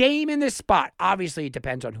put Dame in this spot, obviously it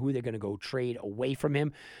depends on who they're going to go trade away from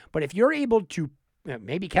him. But if you're able to,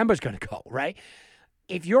 maybe Kemba's going to go, right?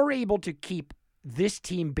 If you're able to keep this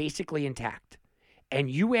team basically intact and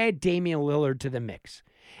you add Damian Lillard to the mix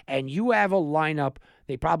and you have a lineup,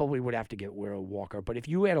 they probably would have to get Walker, but if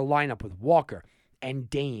you had a lineup with Walker and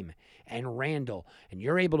Dame and Randle and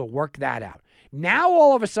you're able to work that out, now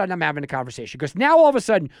all of a sudden I'm having a conversation because now all of a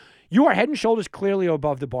sudden you are head and shoulders clearly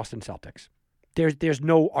above the Boston Celtics. There's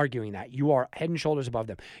no arguing that. You are head and shoulders above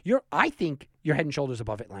them. I think you're head and shoulders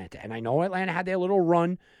above Atlanta. And I know Atlanta had their little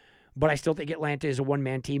run, but I still think Atlanta is a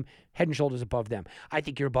one-man team, head and shoulders above them. I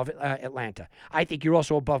think you're above Atlanta. I think you're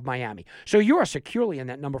also above Miami. So you are securely in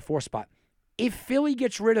that number 4 spot. If Philly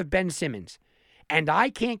gets rid of Ben Simmons, and I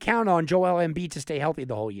can't count on Joel Embiid to stay healthy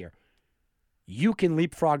the whole year, you can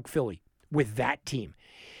leapfrog Philly with that team.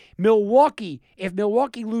 Milwaukee, if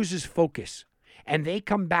Milwaukee loses focus, and they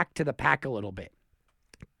come back to the pack a little bit,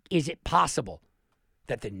 is it possible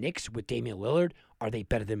that the Knicks with Damian Lillard, are they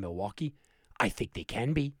better than Milwaukee? I think they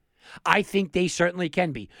can be. I think they certainly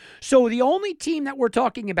can be. So the only team that we're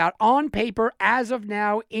talking about on paper as of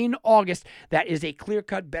now in August that is a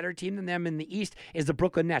clear-cut better team than them in the East is the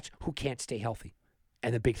Brooklyn Nets, who can't stay healthy.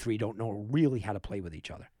 And the big three don't know really how to play with each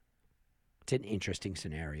other. It's an interesting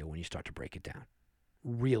scenario when you start to break it down.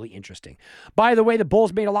 Really interesting. By the way, the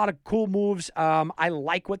Bulls made a lot of cool moves. I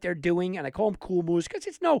like what they're doing, and I call them cool moves because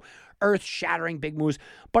it's no earth-shattering big moves.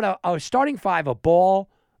 But a starting 5 of Ball,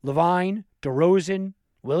 Levine, DeRozan,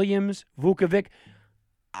 Williams, Vukovic.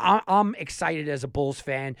 I'm excited as a Bulls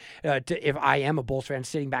fan. If I am a Bulls fan,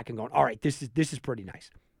 sitting back and going, all right, this is pretty nice.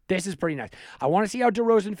 This is pretty nice. I want to see how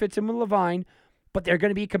DeRozan fits in with Levine, but they're going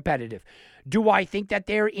to be competitive. Do I think that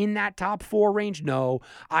they're in that top 4 range? No.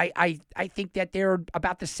 I think that they're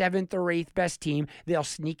about the 7th or 8th best team. They'll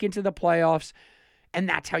sneak into the playoffs, and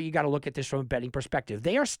that's how you got to look at this from a betting perspective.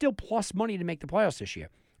 They are still plus money to make the playoffs this year.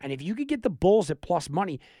 And if you could get the Bulls at plus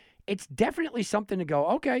money, it's definitely something to go,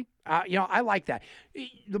 okay, I like that.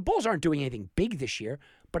 The Bulls aren't doing anything big this year,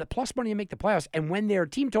 but at plus money to make the playoffs. And when their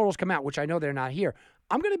team totals come out, which I know they're not here,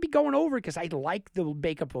 I'm going to be going over it because I like the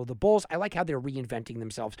makeup of the Bulls. I like how they're reinventing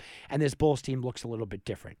themselves, and this Bulls team looks a little bit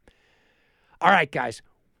different. All right, guys.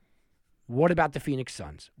 What about the Phoenix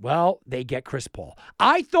Suns? Well, they get Chris Paul.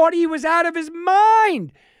 I thought he was out of his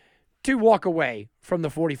mind to walk away from the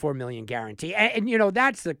 $44 million guarantee. And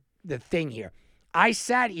that's the thing here. I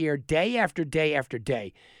sat here day after day after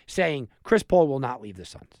day saying Chris Paul will not leave the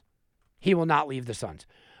Suns. He will not leave the Suns.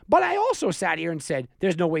 But I also sat here and said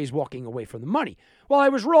there's no way he's walking away from the money. Well, I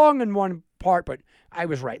was wrong in one part, but I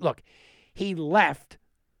was right. Look, he left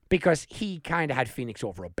because he kind of had Phoenix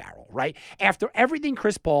over a barrel, right? After everything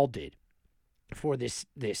Chris Paul did for this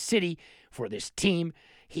city, for this team,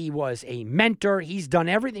 he was a mentor. He's done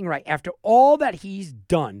everything right. After all that he's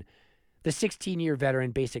done, the 16-year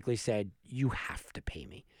veteran basically said, you have to pay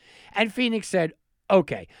me. And Phoenix said,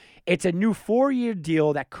 okay, it's a new 4-year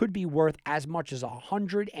deal that could be worth as much as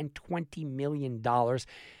 $120 million.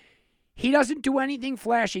 He doesn't do anything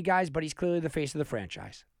flashy, guys, but he's clearly the face of the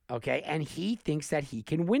franchise. Okay, and he thinks that he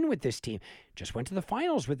can win with this team. Just went to the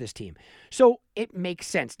finals with this team. So it makes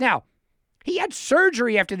sense. Now, he had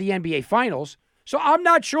surgery after the NBA Finals, so I'm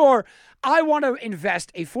not sure I want to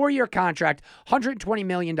invest a 4-year contract, $120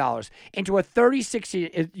 million, into a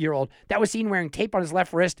 36-year-old that was seen wearing tape on his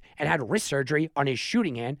left wrist and had wrist surgery on his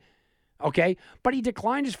shooting hand. Okay, but he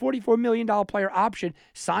declined his $44 million player option,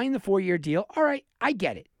 signed the 4-year deal. All right, I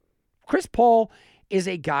get it. Chris Paul is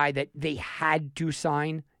a guy that they had to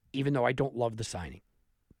sign, even though I don't love the signing.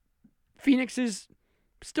 Phoenix is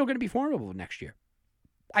still going to be formidable next year.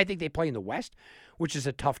 I think they play in the West, which is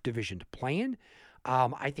a tough division to play in.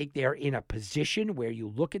 I think they're in a position where you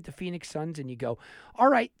look at the Phoenix Suns and you go, all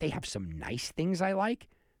right, they have some nice things I like,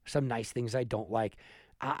 some nice things I don't like.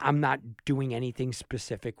 I'm not doing anything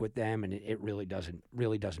specific with them, and it really doesn't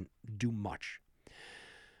do much.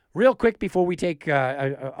 Real quick before we take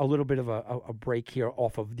a little bit of a break here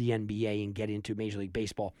off of the NBA and get into Major League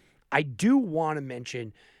Baseball, I do want to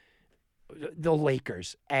mention the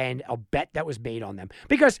Lakers and a bet that was made on them.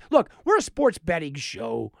 Because, look, we're a sports betting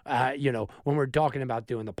show, when we're talking about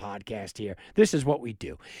doing the podcast here. This is what we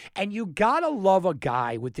do. And you got to love a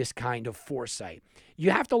guy with this kind of foresight.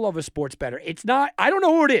 You have to love a sports bettor. It's not, I don't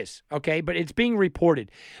know who it is, okay, but it's being reported.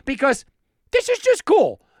 Because this is just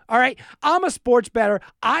cool. All right, I'm a sports bettor.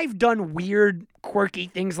 I've done weird, quirky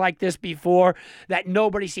things like this before that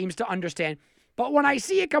nobody seems to understand. But when I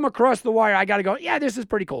see it come across the wire, I got to go, yeah, this is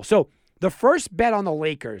pretty cool. So the first bet on the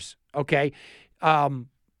Lakers, okay,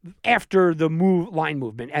 after the line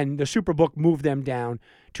movement, and the Superbook moved them down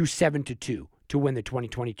to 7-2 to win the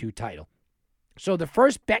 2022 title. So the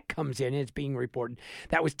first bet comes in, and it's being reported,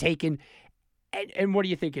 that was taken, and what do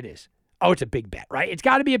you think it is? Oh, it's a big bet, right? It's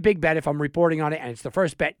got to be a big bet if I'm reporting on it, and it's the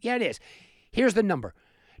first bet. Yeah, it is. Here's the number.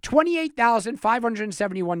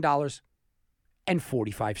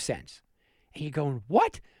 $28,571.45. And you're going,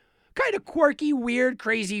 what kind of quirky, weird,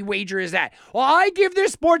 crazy wager is that? Well, I give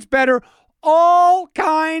this sports bettor all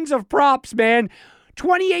kinds of props, man.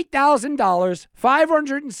 $28,000,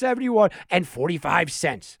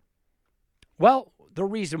 $571.45. Well, the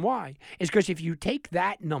reason why is because if you take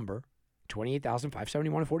that number,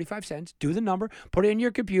 $28,571.45, do the number, put it in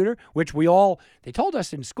your computer, which they told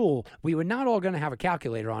us in school, we were not all going to have a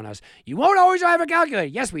calculator on us. You won't always have a calculator.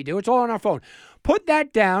 Yes, we do. It's all on our phone. Put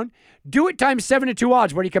that down, do it times 7-2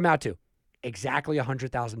 odds. What do you come out to? Exactly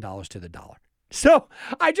 $100,000 to the dollar. So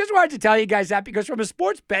I just wanted to tell you guys that because from a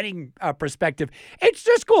sports betting perspective, it's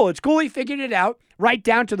just cool. It's cool he figured it out right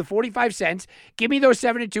down to the 45 cents. Give me those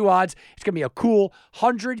 7-2 odds. It's going to be a cool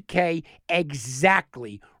 $100K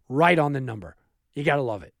exactly right on the number. You got to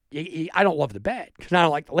love it. I don't love the bet because I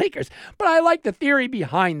don't like the Lakers, but I like the theory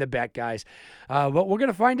behind the bet, guys. But we're going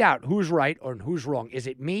to find out who's right or who's wrong. Is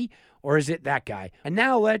it me or is it that guy? And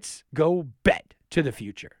now let's go bet to the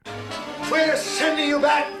future. We're sending you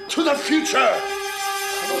back to the future.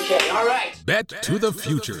 Okay, all right. Bet to the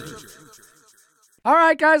future. All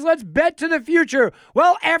right, guys, let's bet to the future.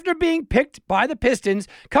 Well, after being picked by the Pistons,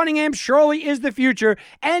 Cunningham surely is the future,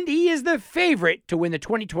 and he is the favorite to win the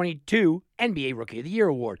 2022 NBA Rookie of the Year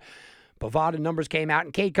award. Bovada numbers came out,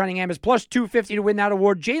 and Cade Cunningham is plus 250 to win that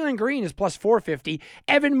award. Jalen Green is plus 450.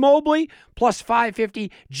 Evan Mobley, plus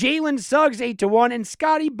 550. Jalen Suggs, 8-1. And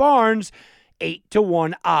Scotty Barnes,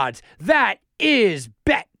 8-1 odds. That is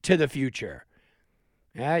bet to the future.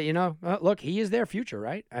 Yeah, look, he is their future,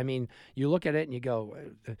 right? I mean, you look at it and you go,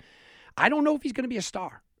 I don't know if he's going to be a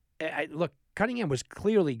star. Look, Cunningham was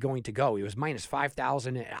clearly going to go. He was minus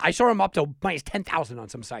 5,000. I saw him up to minus 10,000 on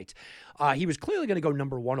some sites. He was clearly going to go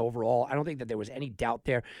number one overall. I don't think that there was any doubt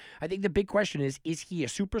there. I think the big question is he a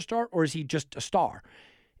superstar or is he just a star?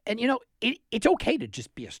 And, it's okay to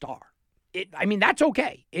just be a star. That's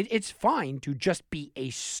okay. It's fine to just be a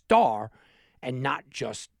star and not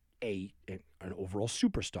just an overall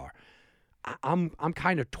superstar. I'm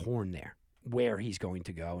kind of torn there where he's going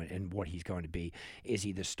to go and what he's going to be. Is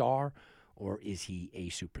he the star or is he a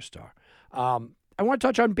superstar? I want to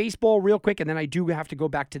touch on baseball real quick, and then I do have to go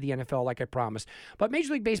back to the NFL like I promised. But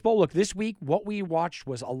Major League Baseball, look, this week what we watched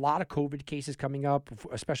was a lot of COVID cases coming up,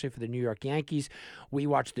 especially for the New York Yankees. We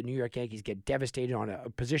watched the New York Yankees get devastated on a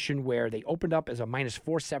position where they opened up as a minus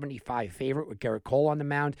 475 favorite with Garrett Cole on the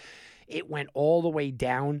mound. It went all the way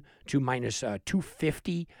down to minus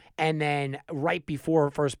 250, and then right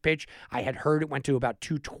before first pitch, I had heard it went to about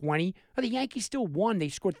 220. But the Yankees still won. They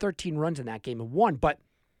scored 13 runs in that game and won. But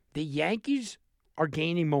the Yankees are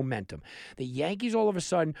gaining momentum. The Yankees all of a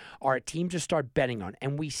sudden are a team to start betting on.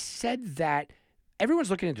 And we said that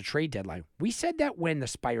everyone's looking at the trade deadline. We said that when the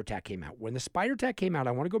Spider Tack came out. When the Spider Tack came out,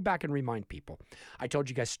 I want to go back and remind people. I told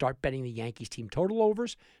you guys start betting the Yankees team total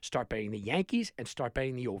overs, start betting the Yankees, and start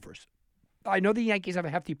betting the overs. I know the Yankees have a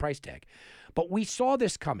hefty price tag, but we saw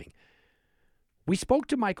this coming. We spoke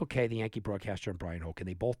to Michael Kay, the Yankee broadcaster, and Brian Hoke, and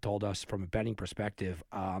they both told us from a betting perspective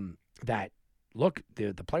that, look,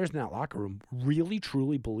 the players in that locker room really,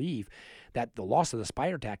 truly believe that the loss of the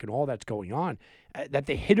Spider Tack and all that's going on, that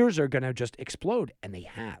the hitters are going to just explode, and they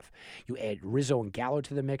have. You add Rizzo and Gallo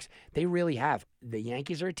to the mix, they really have. The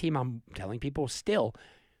Yankees are a team, I'm telling people, still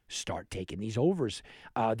start taking these overs.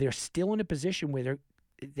 They're still in a position where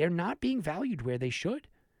they're not being valued where they should.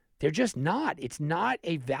 They're just not. It's not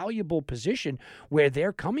a valuable position where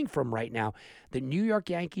they're coming from right now. The New York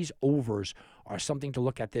Yankees overs are something to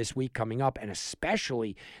look at this week coming up, and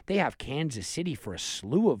especially they have Kansas City for a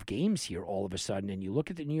slew of games here all of a sudden, and you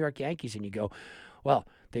look at the New York Yankees and you go, well,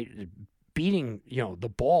 they're beating, the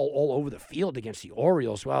ball all over the field against the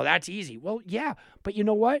Orioles. Well, that's easy. Well, yeah, but you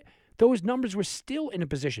know what? Those numbers were still in a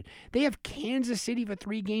position. They have Kansas City for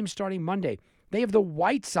 3 games starting Monday. They have the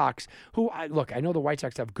White Sox, who, I know the White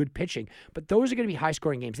Sox have good pitching, but those are going to be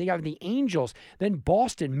high-scoring games. They have the Angels, then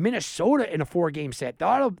Boston, Minnesota in a 4-game set.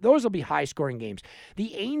 Those will be high-scoring games.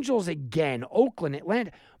 The Angels again, Oakland,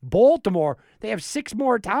 Atlanta, Baltimore, they have 6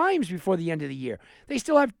 more times before the end of the year. They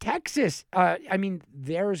still have Texas.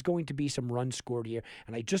 There's going to be some runs scored here,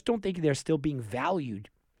 and I just don't think they're still being valued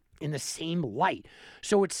in the same light.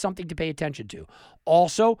 So it's something to pay attention to.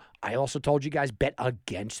 Also, I also told you guys bet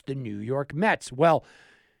against the New York Mets. Well,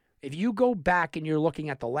 if you go back and you're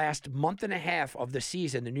looking at the last month and a half of the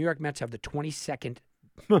season, the New York Mets have the 22nd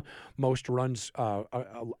most runs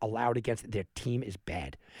allowed against. Their team is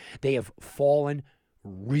bad. They have fallen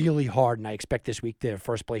really hard, and I expect this week their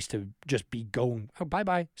first place to just be going, oh,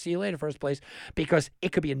 bye-bye, see you later, first place, because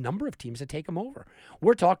it could be a number of teams that take them over.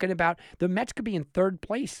 We're talking about the Mets could be in 3rd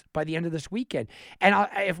place by the end of this weekend. And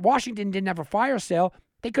if Washington didn't have a fire sale,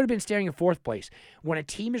 they could have been staring in 4th place. When a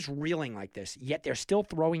team is reeling like this, yet they're still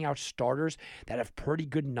throwing out starters that have pretty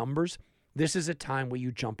good numbers, this is a time where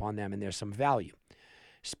you jump on them and there's some value.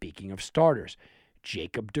 Speaking of starters,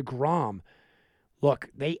 Jacob deGrom. Look,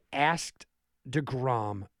 they asked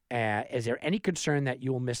deGrom, is there any concern that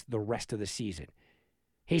you will miss the rest of the season?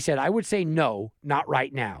 He said, I would say no, not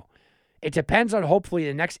right now. It depends on hopefully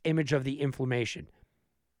the next image of the inflammation.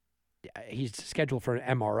 He's scheduled for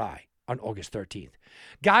an MRI on August 13th.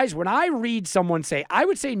 Guys, when I read someone say, I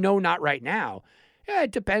would say no, not right now,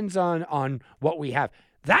 it depends on what we have.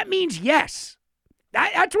 That means yes.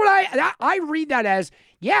 That's what I read that as,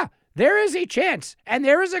 yeah, there is a chance and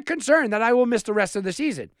there is a concern that I will miss the rest of the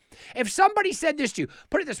season. If somebody said this to you,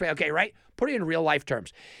 put it this way, okay, right? Put it in real life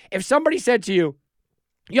terms. If somebody said to you,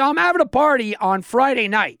 I'm having a party on Friday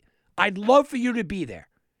night. I'd love for you to be there.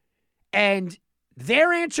 And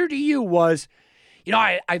their answer to you was,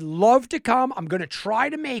 I'd love to come. I'm going to try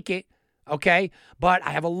to make it, okay? But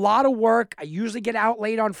I have a lot of work. I usually get out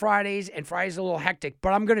late on Fridays, and Friday's a little hectic,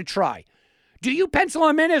 but I'm going to try. Do you pencil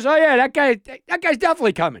him in as, oh, yeah, that guy's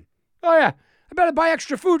definitely coming. Oh, yeah, I better buy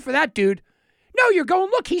extra food for that dude. No, you're going,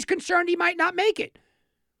 look, he's concerned he might not make it.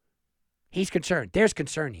 He's concerned. There's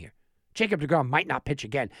concern here. Jacob deGrom might not pitch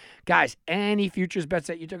again. Guys, any futures bets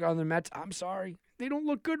that you took on the Mets, I'm sorry. They don't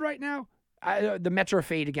look good right now. The Mets are a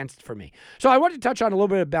fade against for me. So I wanted to touch on a little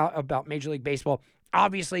bit about Major League Baseball.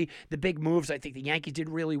 Obviously, the big moves, I think the Yankees did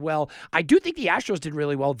really well. I do think the Astros did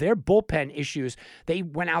really well. Their bullpen issues, they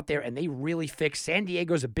went out there and they really fixed. San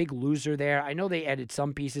Diego's a big loser there. I know they added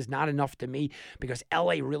some pieces, not enough to me, because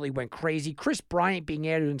LA really went crazy. Chris Bryant being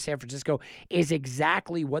added in San Francisco is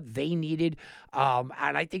exactly what they needed. And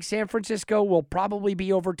I think San Francisco will probably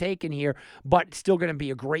be overtaken here, but still going to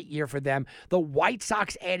be a great year for them. The White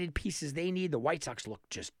Sox added pieces they need. The White Sox look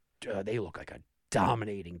they look like a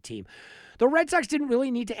dominating team. The Red Sox didn't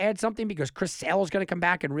really need to add something because Chris Sale is going to come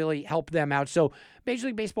back and really help them out. So Major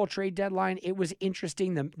League Baseball trade deadline, it was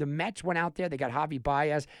interesting. The Mets went out there. They got Javi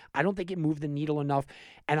Baez. I don't think it moved the needle enough,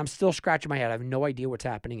 and I'm still scratching my head. I have no idea what's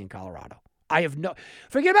happening in Colorado.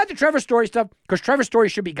 Forget about the Trevor Story stuff, because Trevor Story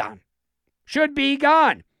should be gone. Should be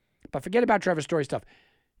gone. But forget about Trevor Story stuff.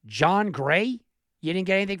 John Gray, you didn't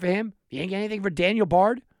get anything for him? You didn't get anything for Daniel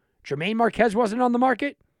Bard? Jermaine Marquez wasn't on the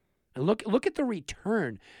market? And look at the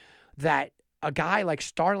return that a guy like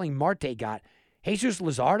Starling Marte got. Jesus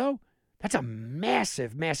Luzardo, that's a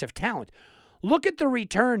massive, massive talent. Look at the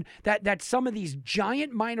return that some of these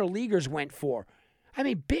giant minor leaguers went for. I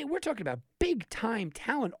mean, we're talking about big-time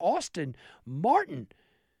talent. Austin Martin,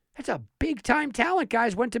 that's a big-time talent,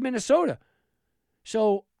 guys, went to Minnesota.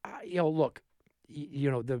 So, look,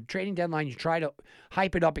 the trading deadline, you try to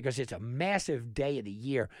hype it up because it's a massive day of the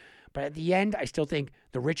year. But at the end, I still think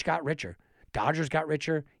the rich got richer. Dodgers got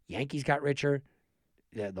richer. Yankees got richer.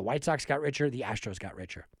 The White Sox got richer. The Astros got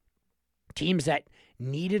richer. Teams that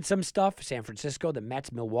needed some stuff, San Francisco, the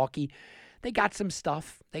Mets, Milwaukee, they got some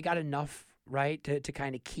stuff. They got enough, right, to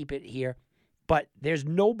kind of keep it here. But there's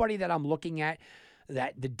nobody that I'm looking at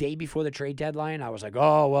that the day before the trade deadline, I was like,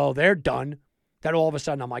 oh, well, they're done. That all of a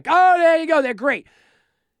sudden I'm like, oh, there you go. They're great.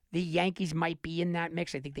 The Yankees might be in that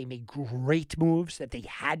mix. I think they made great moves that they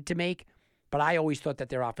had to make, but I always thought that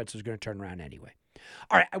their offense was going to turn around anyway.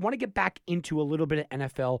 All right, I want to get back into a little bit of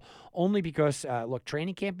NFL only because, look,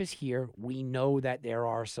 training camp is here. We know that there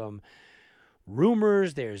are some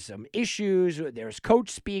rumors, there's some issues, there's coach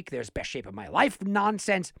speak, there's best shape of my life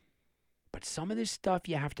nonsense, but some of this stuff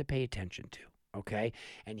you have to pay attention to, okay?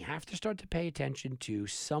 And you have to start to pay attention to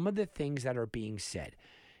some of the things that are being said.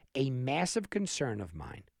 A massive concern of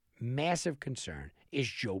mine, is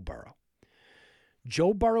Joe Burrow.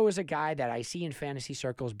 Joe Burrow is a guy that I see in fantasy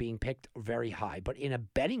circles being picked very high. But in a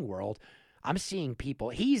betting world, I'm seeing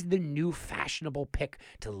people, he's the new fashionable pick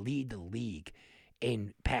to lead the league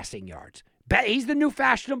in passing yards. He's the new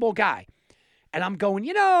fashionable guy. And I'm going,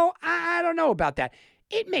 I don't know about that.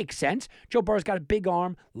 It makes sense. Joe Burrow's got a big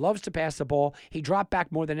arm, loves to pass the ball. He dropped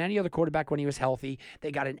back more than any other quarterback when he was healthy.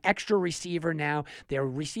 They got an extra receiver now. Their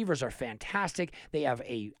receivers are fantastic. They have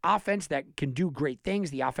an offense that can do great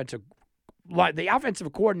things. The offensive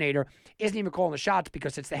coordinator isn't even calling the shots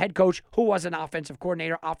because it's the head coach who was an offensive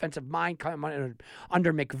coordinator, offensive mind coming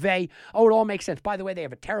under McVay. Oh, it all makes sense. By the way, they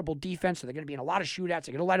have a terrible defense, so they're going to be in a lot of shootouts.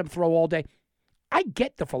 They're going to let them throw all day. I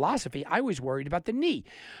get the philosophy. I was worried about the knee.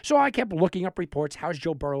 So I kept looking up reports. How's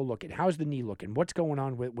Joe Burrow looking? How's the knee looking? What's going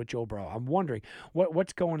on with Joe Burrow? I'm wondering,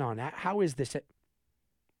 what's going on? How is this?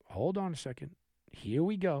 Hold on a second. Here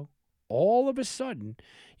we go. All of a sudden,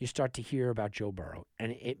 you start to hear about Joe Burrow,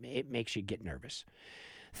 and it makes you get nervous.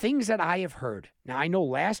 Things that I have heard. Now, I know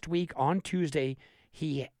last week on Tuesday,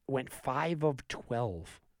 he went 5 of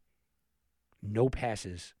 12. No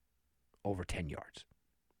passes over 10 yards.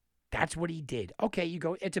 That's what he did. Okay, you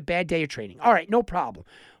go, it's a bad day of training. All right, no problem.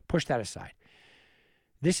 Push that aside.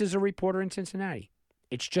 This is a reporter in Cincinnati.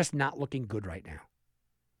 It's just not looking good right now.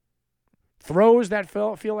 Throws that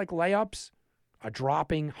feel like layups are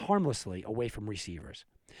dropping harmlessly away from receivers.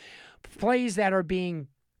 Plays that are being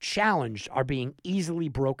challenged are being easily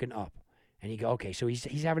broken up. And you go, okay, so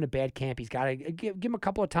he's having a bad camp. He's got to give him a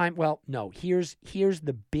couple of times. Well, no, here's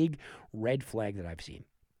the big red flag that I've seen.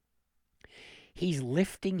 He's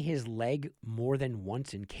lifting his leg more than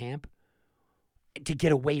once in camp to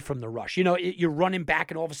get away from the rush. You're running back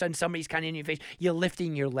and all of a sudden somebody's kind of in your face. You're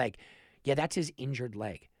lifting your leg. Yeah, that's his injured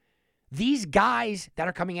leg. These guys that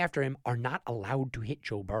are coming after him are not allowed to hit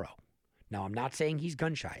Joe Burrow. Now, I'm not saying he's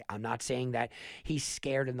gun shy. I'm not saying that he's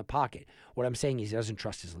scared in the pocket. What I'm saying is he doesn't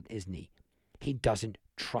trust his knee. He doesn't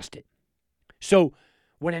trust it. So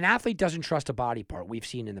when an athlete doesn't trust a body part, we've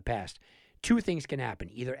seen in the past, two things can happen.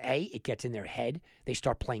 Either A, it gets in their head. They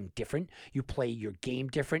start playing different. You play your game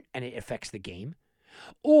different, and it affects the game.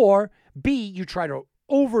 Or B, you try to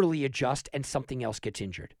overly adjust, and something else gets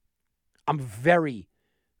injured. I'm very,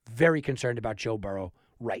 very concerned about Joe Burrow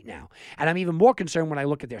right now. And I'm even more concerned when I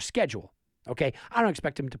look at their schedule. Okay, I don't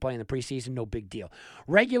expect him to play in the preseason. No big deal.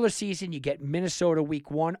 Regular season, you get Minnesota week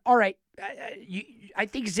 1. All right, I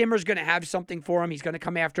think Zimmer's going to have something for him. He's going to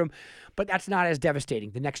come after him, but that's not as devastating.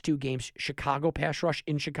 The next 2 games, Chicago pass rush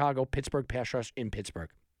in Chicago, Pittsburgh pass rush in Pittsburgh.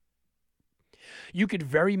 You could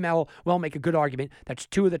very well make a good argument that's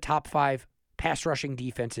 2 of the top 5 pass rushing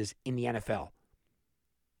defenses in the NFL.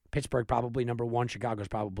 Pittsburgh probably number 1. Chicago's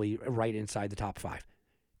probably right inside the top 5.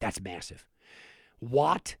 That's massive.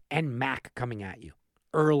 Watt and Mack coming at you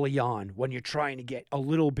early on when you're trying to get a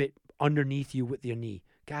little bit underneath you with your knee.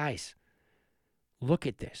 Guys, look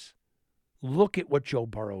at this. Look at what Joe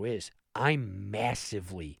Burrow is. I'm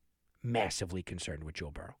massively, massively concerned with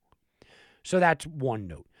Joe Burrow. So that's one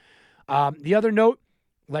note. The other note,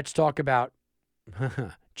 let's talk about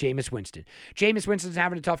Jameis Winston. Jameis Winston's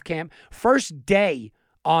having a tough camp. First day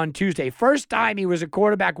on Tuesday. First time he was a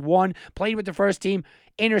quarterback 1, played with the first team,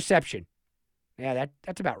 interception. Yeah,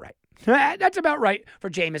 that's about right. That's about right for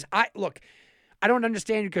Jameis. I don't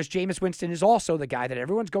understand because Jameis Winston is also the guy that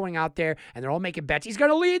everyone's going out there and they're all making bets. He's going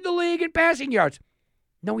to lead the league in passing yards.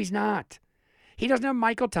 No, he's not. He doesn't have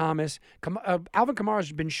Michael Thomas. Alvin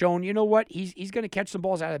Kamara's been shown, you know what? He's going to catch some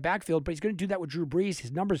balls out of the backfield, but he's going to do that with Drew Brees.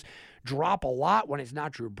 His numbers drop a lot when it's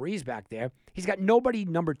not Drew Brees back there. He's got nobody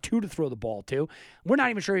number 2 to throw the ball to. We're not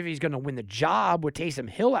even sure if he's going to win the job with Taysom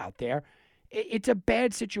Hill out there. It's a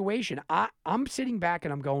bad situation. I'm sitting back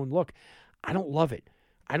and I'm going, look, I don't love it.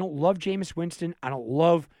 I don't love Jameis Winston. I don't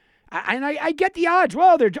love I get the odds.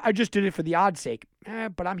 Well, I just did it for the odds' sake.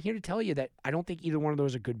 But I'm here to tell you that I don't think either one of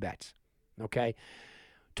those are good bets. Okay?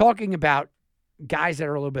 Talking about guys that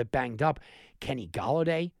are a little bit banged up, Kenny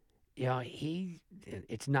Golladay,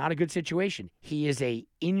 it's not a good situation. He is a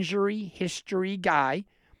injury history guy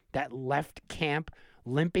that left camp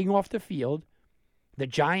limping off the field. The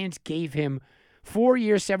Giants gave him 4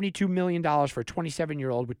 years, $72 million for a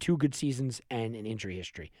 27-year-old with 2 good seasons and an injury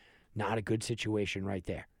history. Not a good situation right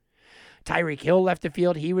there. Tyreek Hill left the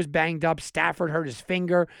field. He was banged up. Stafford hurt his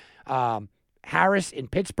finger. Harris in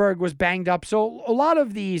Pittsburgh was banged up. So a lot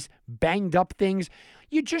of these banged up things,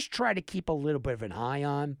 you just try to keep a little bit of an eye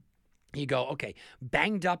on. You go, okay,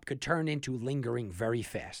 banged up could turn into lingering very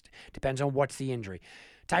fast. Depends on what's the injury.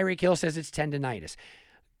 Tyreek Hill says it's tendonitis.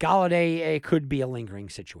 Golladay, it could be a lingering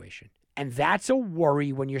situation. And that's a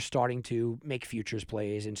worry when you're starting to make futures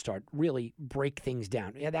plays and start really break things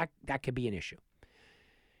down. Yeah, that could be an issue.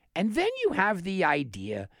 And then you have the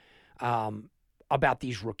idea about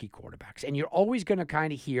these rookie quarterbacks. And you're always going to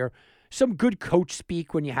kind of hear some good coach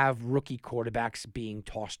speak when you have rookie quarterbacks being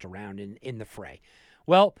tossed around in the fray.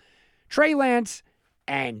 Well, Trey Lance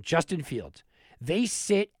and Justin Fields, they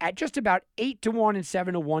sit at just about 8-1 and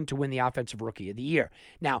 7-1 to win the Offensive Rookie of the Year.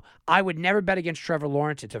 Now, I would never bet against Trevor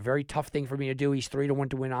Lawrence. It's a very tough thing for me to do. He's 3-1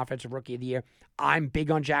 to win Offensive Rookie of the Year. I'm big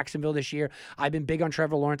on Jacksonville this year. I've been big on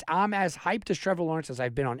Trevor Lawrence. I'm as hyped as Trevor Lawrence as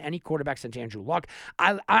I've been on any quarterback since Andrew Luck.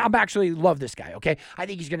 I'm actually love this guy, okay? I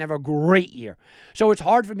think he's going to have a great year. So it's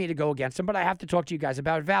hard for me to go against him, but I have to talk to you guys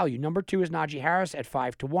about value. Number 2 is Najee Harris at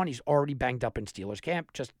 5-1. He's already banged up in Steelers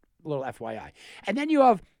camp. Just a little FYI. And then you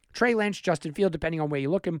have Trey Lance, Justin Fields, depending on where you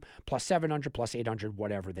look him, plus 700, plus 800,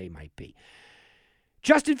 whatever they might be.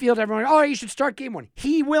 Justin Fields, everyone, you should start game 1.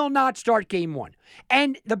 He will not start game 1.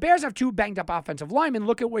 And the Bears have 2 banged up offensive linemen.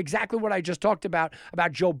 Look at exactly what I just talked about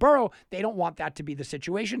Joe Burrow. They don't want that to be the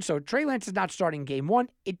situation. So Trey Lance is not starting game 1.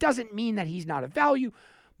 It doesn't mean that he's not a value,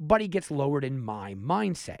 but he gets lowered in my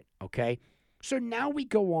mindset, okay? So now we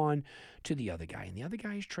go on to the other guy, and the other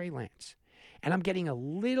guy is Trey Lance. And I'm getting a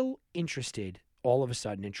little interested all of a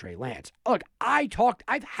sudden in Trey Lance. Look,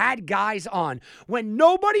 I've had guys on when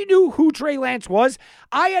nobody knew who Trey Lance was.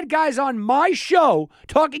 I had guys on my show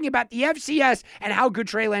talking about the FCS and how good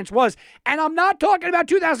Trey Lance was. And I'm not talking about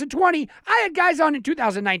 2020. I had guys on in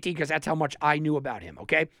 2019 because that's how much I knew about him,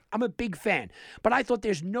 okay? I'm a big fan. But I thought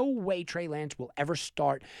there's no way Trey Lance will ever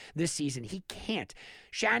start this season. He can't.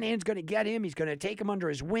 Shanahan's going to get him. He's going to take him under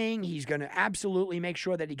his wing. He's going to absolutely make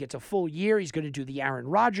sure that he gets a full year. He's going to do the Aaron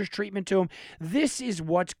Rodgers treatment to him. This is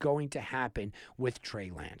what's going to happen with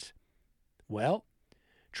Trey Lance. Well,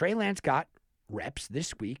 Trey Lance got reps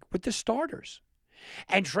this week with the starters.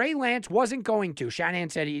 And Trey Lance wasn't going to. Shanahan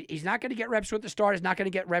said he's not going to get reps with the starters, not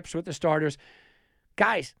going to get reps with the starters.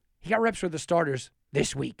 Guys, he got reps with the starters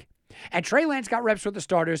this week. And Trey Lance got reps with the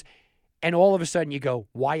starters, and all of a sudden you go,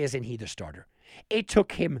 why isn't he the starter? It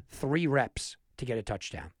took him 3 reps to get a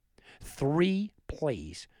touchdown. 3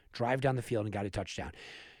 plays, drive down the field and got a touchdown.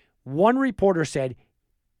 One reporter said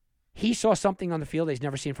he saw something on the field he's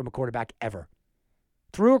never seen from a quarterback ever.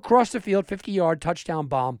 Threw across the field, 50-yard touchdown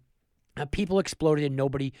bomb. And people exploded and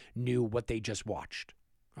nobody knew what they just watched.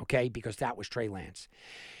 Okay? Because that was Trey Lance.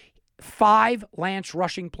 5 Lance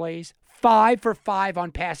rushing plays, 5 for 5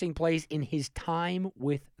 on passing plays in his time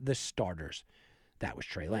with the starters. That was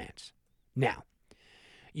Trey Lance. Now,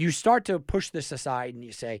 you start to push this aside and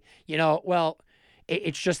you say, well,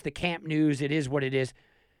 it's just the camp news. It is what it is.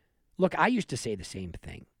 Look, I used to say the same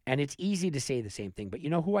thing, and it's easy to say the same thing, but you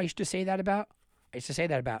know who I used to say that about? I used to say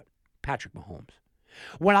that about Patrick Mahomes.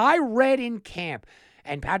 When I read in camp,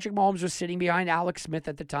 and Patrick Mahomes was sitting behind Alex Smith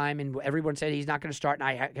at the time, and everyone said he's not going to start, and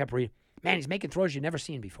I kept reading, man, he's making throws you've never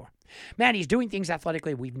seen before. Man, he's doing things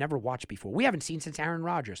athletically we've never watched before. We haven't seen since Aaron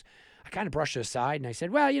Rodgers. I kind of brushed it aside, and I said,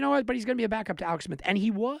 well, you know what, but he's going to be a backup to Alex Smith. And he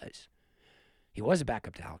was. He was a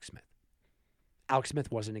backup to Alex Smith. Alex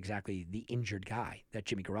Smith wasn't exactly the injured guy that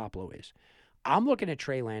Jimmy Garoppolo is. I'm looking at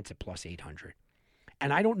Trey Lance at plus 800.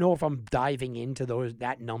 And I don't know if I'm diving into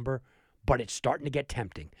that number, but it's starting to get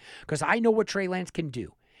tempting. Because I know what Trey Lance can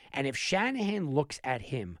do. And if Shanahan looks at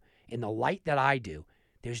him in the light that I do,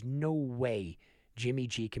 there's no way Jimmy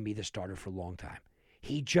G can be the starter for a long time.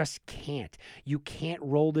 He just can't. You can't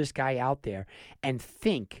roll this guy out there and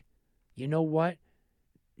think, you know what?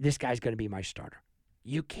 This guy's going to be my starter.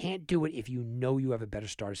 You can't do it if you know you have a better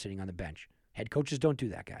starter sitting on the bench. Head coaches don't do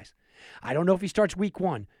that, guys. I don't know if he starts week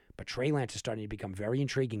 1, but Trey Lance is starting to become very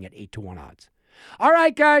intriguing at 8-1 odds. All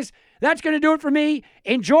right, guys, that's going to do it for me.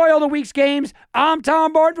 Enjoy all the week's games. I'm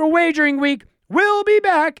Tom Barton for Wagering Week. We'll be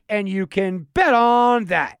back, and you can bet on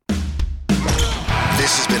that.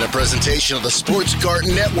 This has been a presentation of the Sports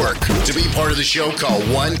Garden Network. To be part of the show, call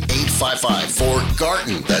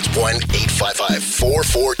 1-855-4-GARTEN. That's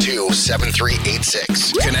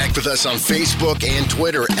 1-855-442-7386. Connect with us on Facebook and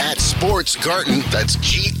Twitter at Sports Garden. That's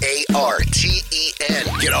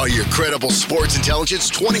GARTEN. Get all your credible sports intelligence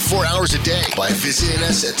 24 hours a day by visiting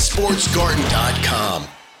us at sportsgarden.com.